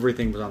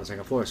 everything was on the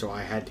second floor. So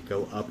I had to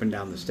go up and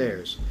down the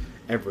stairs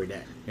every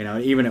day. You know,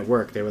 even at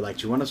work, they were like,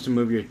 "Do you want us to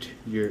move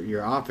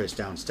your office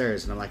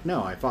downstairs?" And I'm like,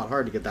 "No, I fought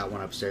hard to get that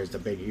one upstairs, the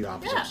big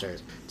office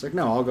upstairs." It's like,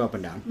 "No, I'll go up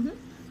and down." Mm-hmm.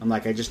 I'm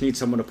like, I just need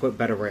someone to put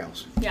better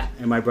rails. Yeah.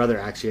 And my brother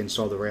actually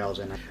installed the rails,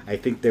 and I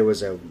think there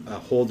was a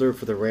holder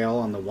for the rail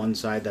on the one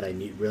side that I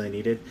really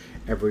needed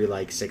every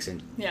like 6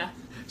 inches. Yeah.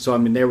 So I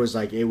mean, there was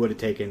like it would have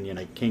taken, you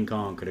know, like King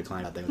Kong could have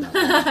climbed out there without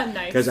that.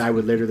 Nice. Because I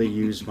would literally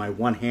use my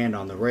one hand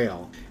on the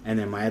rail and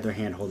then my other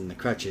hand holding the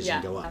crutches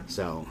and go up.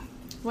 So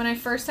when I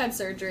first had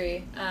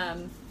surgery,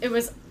 it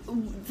was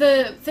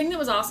the thing that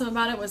was awesome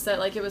about it was that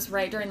like it was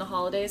right during the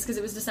holidays because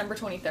it was December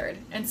 23rd,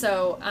 and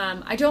so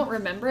I don't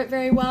remember it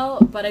very well,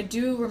 but I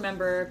do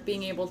remember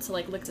being able to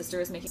like lick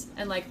sisters making,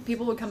 and like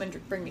people would come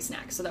and bring me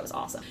snacks, so that was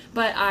awesome.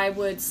 But I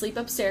would sleep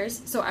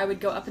upstairs, so I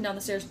would go up and down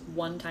the stairs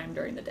one time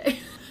during the day.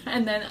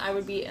 And then I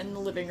would be in the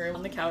living room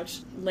on the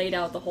couch, laid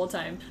out the whole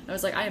time. I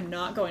was like, I am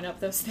not going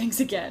up those things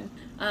again.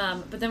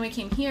 But then we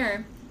came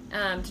here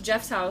to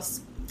Jeff's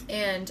house,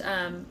 and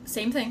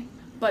same thing,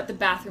 but the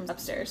bathroom's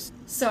upstairs.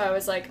 So I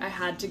was like, I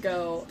had to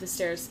go the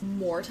stairs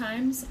more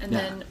times. And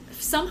then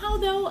somehow,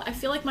 though, I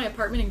feel like my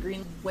apartment in Green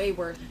was way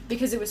worse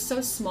because it was so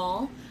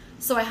small.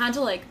 So I had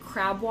to like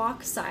crab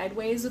walk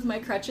sideways with my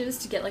crutches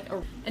to get like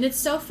a... And it's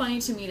so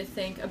funny to me to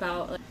think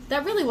about, like,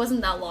 that really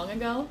wasn't that long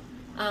ago.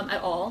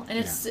 At all, and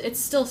it's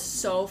still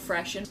so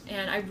fresh, and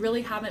I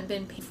really haven't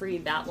been pain-free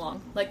that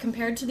long. Like,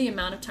 compared to the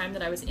amount of time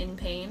that I was in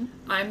pain,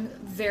 I'm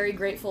very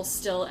grateful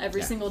still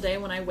every single day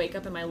when I wake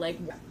up and my leg,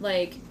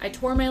 like, I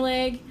tore my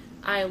leg,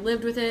 I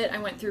lived with it, I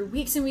went through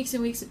weeks and weeks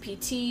and weeks of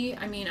PT.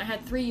 I mean, I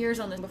had 3 years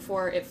on this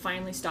before it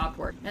finally stopped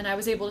work, and I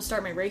was able to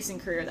start my racing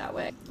career that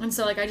way. And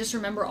so, like, I just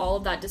remember all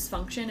of that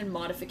dysfunction and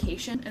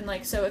modification, and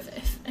like, so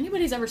if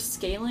anybody's ever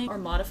scaling or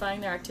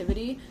modifying their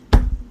activity,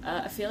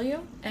 I feel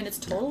you, and it's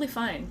totally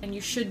fine, and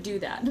you should do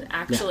that,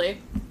 actually.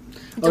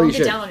 Don't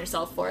get down on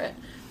yourself for it.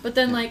 But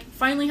then, like,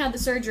 finally had the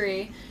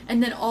surgery,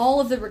 and then all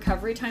of the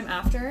recovery time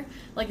after.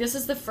 Like, this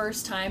is the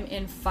first time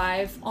in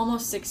 5,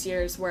 almost 6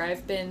 years where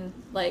I've been,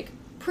 like,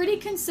 pretty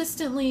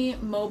consistently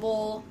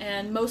mobile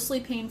and mostly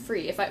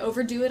pain-free. If I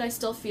overdo it, I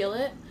still feel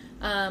it.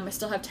 I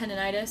still have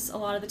tendinitis a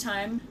lot of the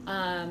time.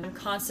 I'm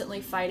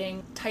constantly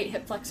fighting tight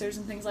hip flexors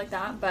and things like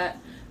that. But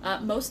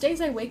most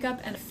days I wake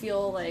up and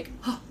feel like,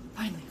 oh,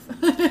 finally.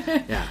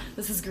 Yeah.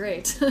 This is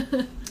great.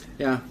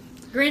 Yeah.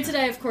 Granted,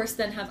 I, of course,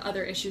 then have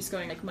other issues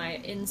going. Like, my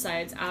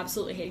insides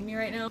absolutely hating me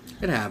right now.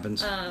 It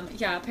happens.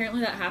 Yeah,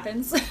 apparently that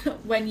happens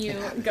when you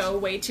go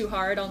way too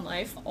hard on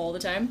life all the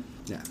time.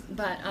 Yeah.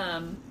 But I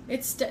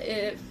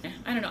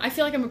don't know. I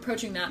feel like I'm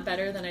approaching that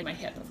better than my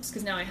hip,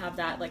 because now I have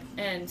that. Like,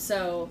 and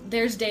so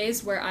there's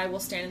days where I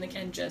will stand in the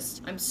and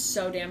just, I'm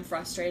so damn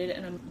frustrated,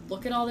 and I'm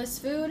look at all this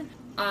food.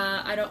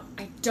 I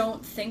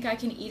don't think I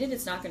can eat it.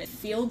 It's not going to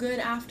feel good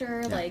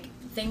after. Yeah. Like,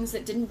 things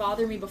that didn't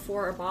bother me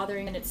before are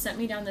bothering, and it sent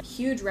me down the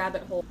huge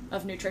rabbit hole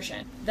of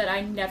nutrition that I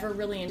never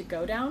really had to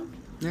go down.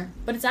 Yeah.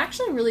 But it's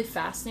actually really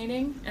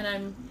fascinating, and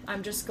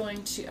I'm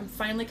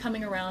finally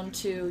coming around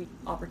to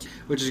opportunity.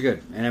 Which is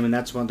good. And I mean,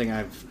 that's one thing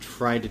I've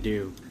tried to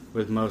do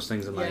with most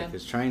things in life,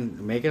 is try and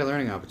make it a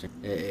learning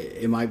opportunity.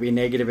 It might be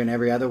negative in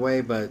every other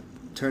way, but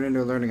turn it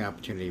into a learning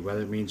opportunity,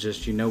 whether it means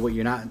just you know what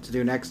you're not to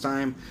do next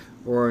time,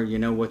 or you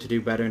know what to do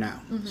better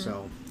now. Mm-hmm.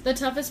 So the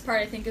toughest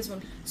part, I think, is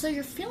when, so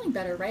you're feeling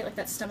better, right? Like,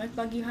 that stomach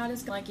bug you had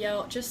is like,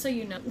 yo, just so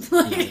you know,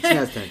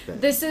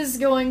 this is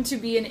going to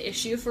be an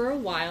issue for a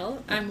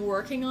while. I'm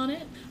working on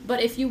it.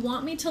 But if you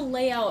want me to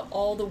lay out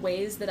all the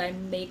ways that I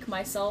make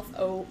myself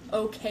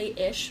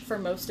okay-ish for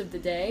most of the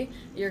day,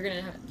 you're going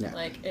to have,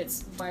 like,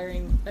 it's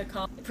wiring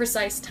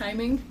precise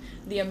timing,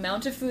 the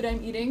amount of food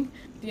I'm eating.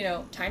 You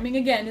know, timing,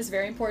 again, is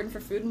very important for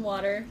food and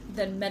water.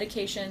 Then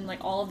medication,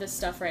 like, all of this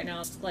stuff right now.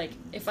 It's like,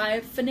 if I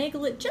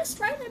finagle it just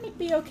right, I might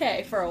be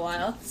okay for a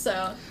while.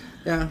 So,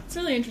 yeah, it's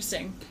really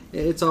interesting.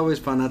 It's always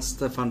fun. That's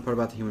the fun part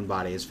about the human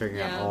body, is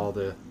figuring out all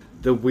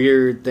the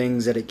weird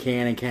things that it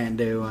can and can't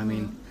do. I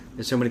mean,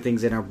 there's so many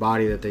things in our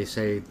body that they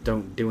say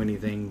don't do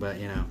anything,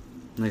 but, you know,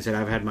 like I said,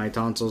 I've had my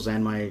tonsils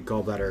and my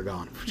gallbladder are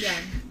gone. Yeah,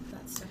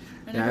 that's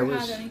I never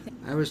had anything.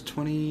 I was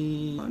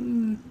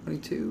 21,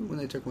 22 when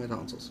they took my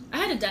tonsils. I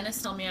had a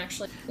dentist tell me,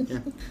 actually. Yeah.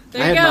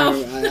 There you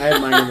go. I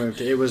had mine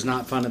removed. It was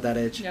not fun at that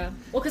age. Yeah.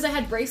 Well, because I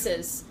had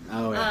braces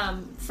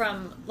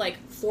from like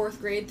 4th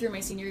grade through my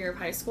senior year of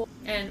high school,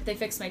 and they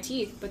fixed my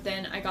teeth, but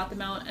then I got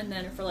them out, and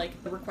then for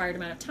like the required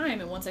amount of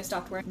time, and once I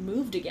stopped wearing,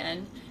 moved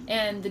again,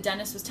 and the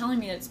dentist was telling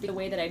me that it's the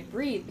way that I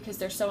breathe, because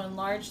they're so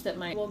enlarged that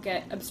my will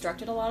get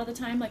obstructed a lot of the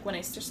time, like when I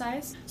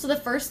exercise. So the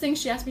first thing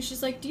she asked me,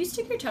 she's like, do you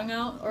stick your tongue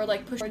out or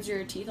like push towards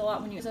your teeth a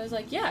lot when you... So I was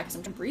like, yeah, because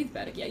I'm trying to breathe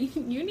better. Yeah,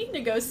 you need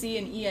to go see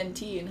an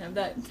ENT and have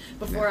that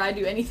before I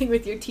do anything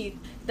with your teeth.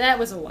 That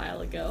was a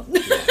while ago.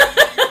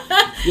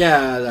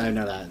 Yeah, I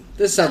know that.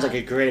 This sounds like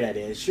a great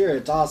idea. Sure,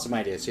 it's an awesome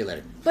idea. See you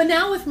later. But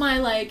now with my,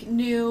 like,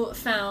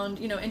 newfound,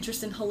 you know,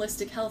 interest in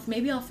holistic health,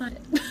 maybe I'll find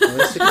it.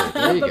 Holistically,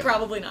 there you but go.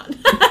 Probably not.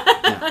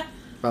 Yeah,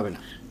 probably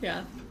not.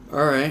 Yeah.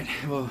 All right.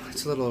 Well,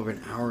 it's a little over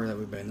an hour that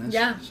we've been in this.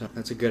 Yeah. So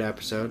that's a good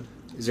episode.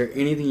 Is there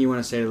anything you want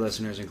to say to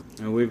listeners?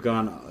 I mean, we've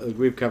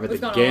covered the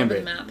gone gambit. all over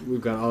the map.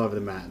 We've gone all over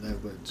the map,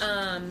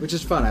 which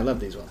is fun. I love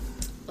these ones.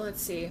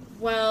 Let's see.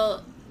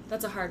 Well,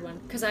 that's a hard one,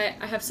 because I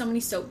have so many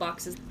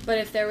soapboxes. But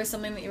if there was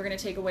something that you were going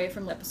to take away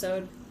from the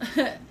episode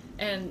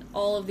and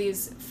all of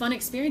these fun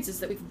experiences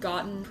that we've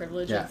gotten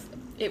privilege of,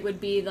 it would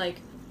be like,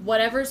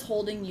 whatever's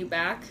holding you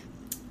back,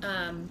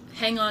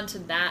 hang on to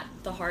that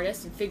the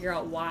hardest and figure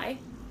out why,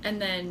 and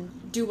then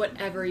do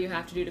whatever you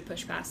have to do to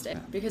push past it.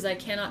 Because I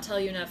cannot tell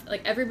you enough.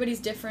 Like, everybody's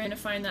different to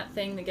find that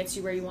thing that gets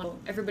you where you want.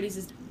 Everybody's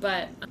is,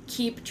 but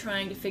keep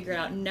trying to figure it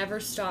out. Never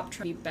stop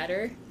trying to be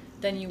better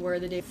than you were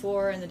the day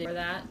before and the day before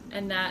that,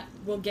 and that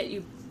will get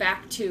you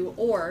back to,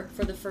 or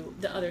for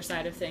the other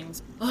side of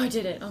things. Oh, I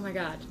did it. Oh my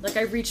god. Like,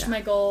 I reached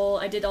my goal.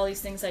 I did all these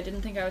things I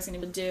didn't think I was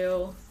going to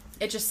do.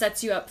 It just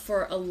sets you up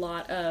for a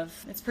lot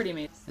of... It's pretty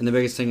amazing. And the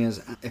biggest thing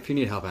is, if you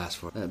need help, ask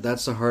for it.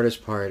 That's the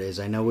hardest part, is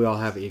I know we all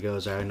have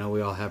egos, I know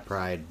we all have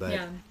pride, but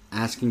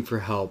asking for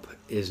help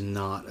is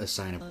not a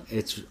sign of...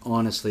 It's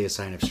honestly a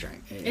sign of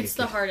strength. It's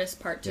the hardest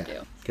part to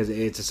do. Because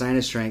it's a sign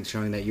of strength,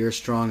 showing that you're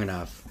strong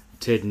enough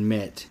to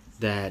admit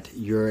that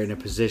you're in a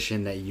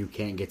position that you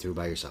can't get through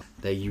by yourself,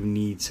 that you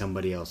need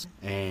somebody else,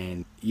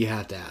 and you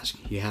have to ask.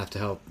 You have to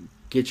help.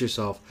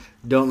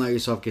 Don't let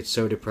yourself get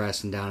so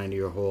depressed and down into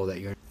your hole that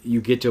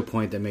you get to a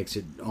point that makes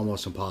it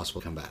almost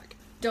impossible to come back.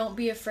 Don't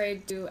be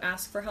afraid to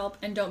ask for help,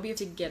 and don't be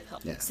afraid to give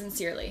help,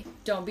 sincerely.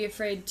 Don't be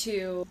afraid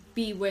to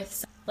be with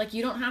someone. Like,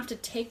 you don't have to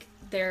take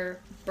their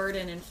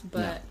burden,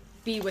 but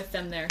be with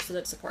them there so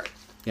that support.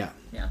 Yeah.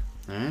 Yeah.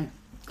 All right.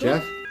 Cool.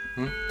 Jeff?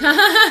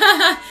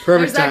 Perfect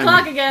There's that timing.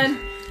 clock again.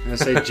 I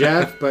say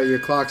Jeff, but your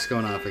clock's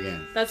going off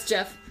again. That's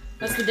Jeff.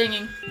 That's the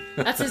dinging.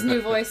 That's his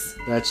new voice.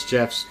 That's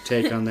Jeff's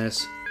take on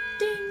this.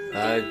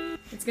 Ding.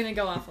 It's gonna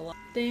go off a lot.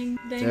 Ding,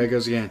 ding. There it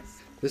goes again.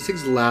 This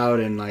thing's loud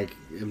and, like,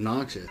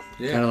 obnoxious.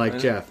 Yeah, kind of like I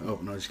know. Jeff. Oh,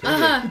 no, just kidding.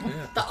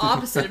 The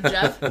opposite of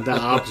Jeff. The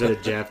opposite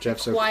of Jeff.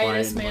 Jeff's so quiet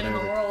Quietest and man in the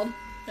whatever. world.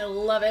 I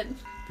love it.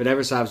 If it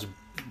ever stops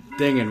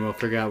dinging, we'll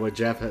figure out what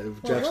Jeff Well,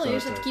 Jeff's really, you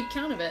thoughts just have are. to keep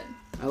count of it.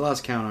 I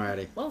lost count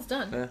already. Well, it's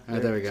done. Yeah, All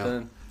right, there we it's go.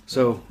 done.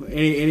 So,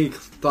 any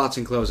thoughts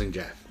in closing,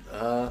 Jeff?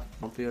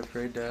 Don't be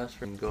afraid to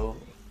ask, and go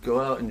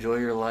out, enjoy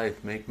your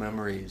life, make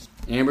memories.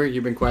 Amber,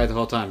 you've been quiet the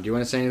whole time. Do you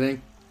want to say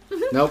anything?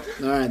 Nope.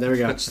 All right, there we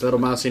go. Just a little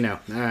mousy no.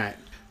 All right.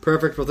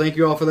 Perfect. Well, thank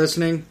you all for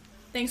listening.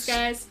 Thanks,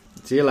 guys.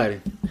 See you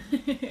later.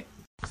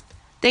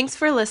 Thanks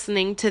for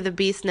listening to the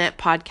BeastNet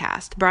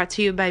podcast, brought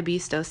to you by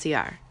Beast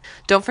OCR.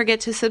 Don't forget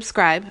to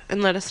subscribe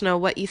and let us know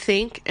what you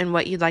think and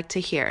what you'd like to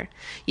hear.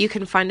 You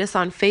can find us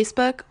on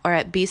Facebook or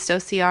at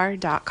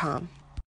beastocr.com.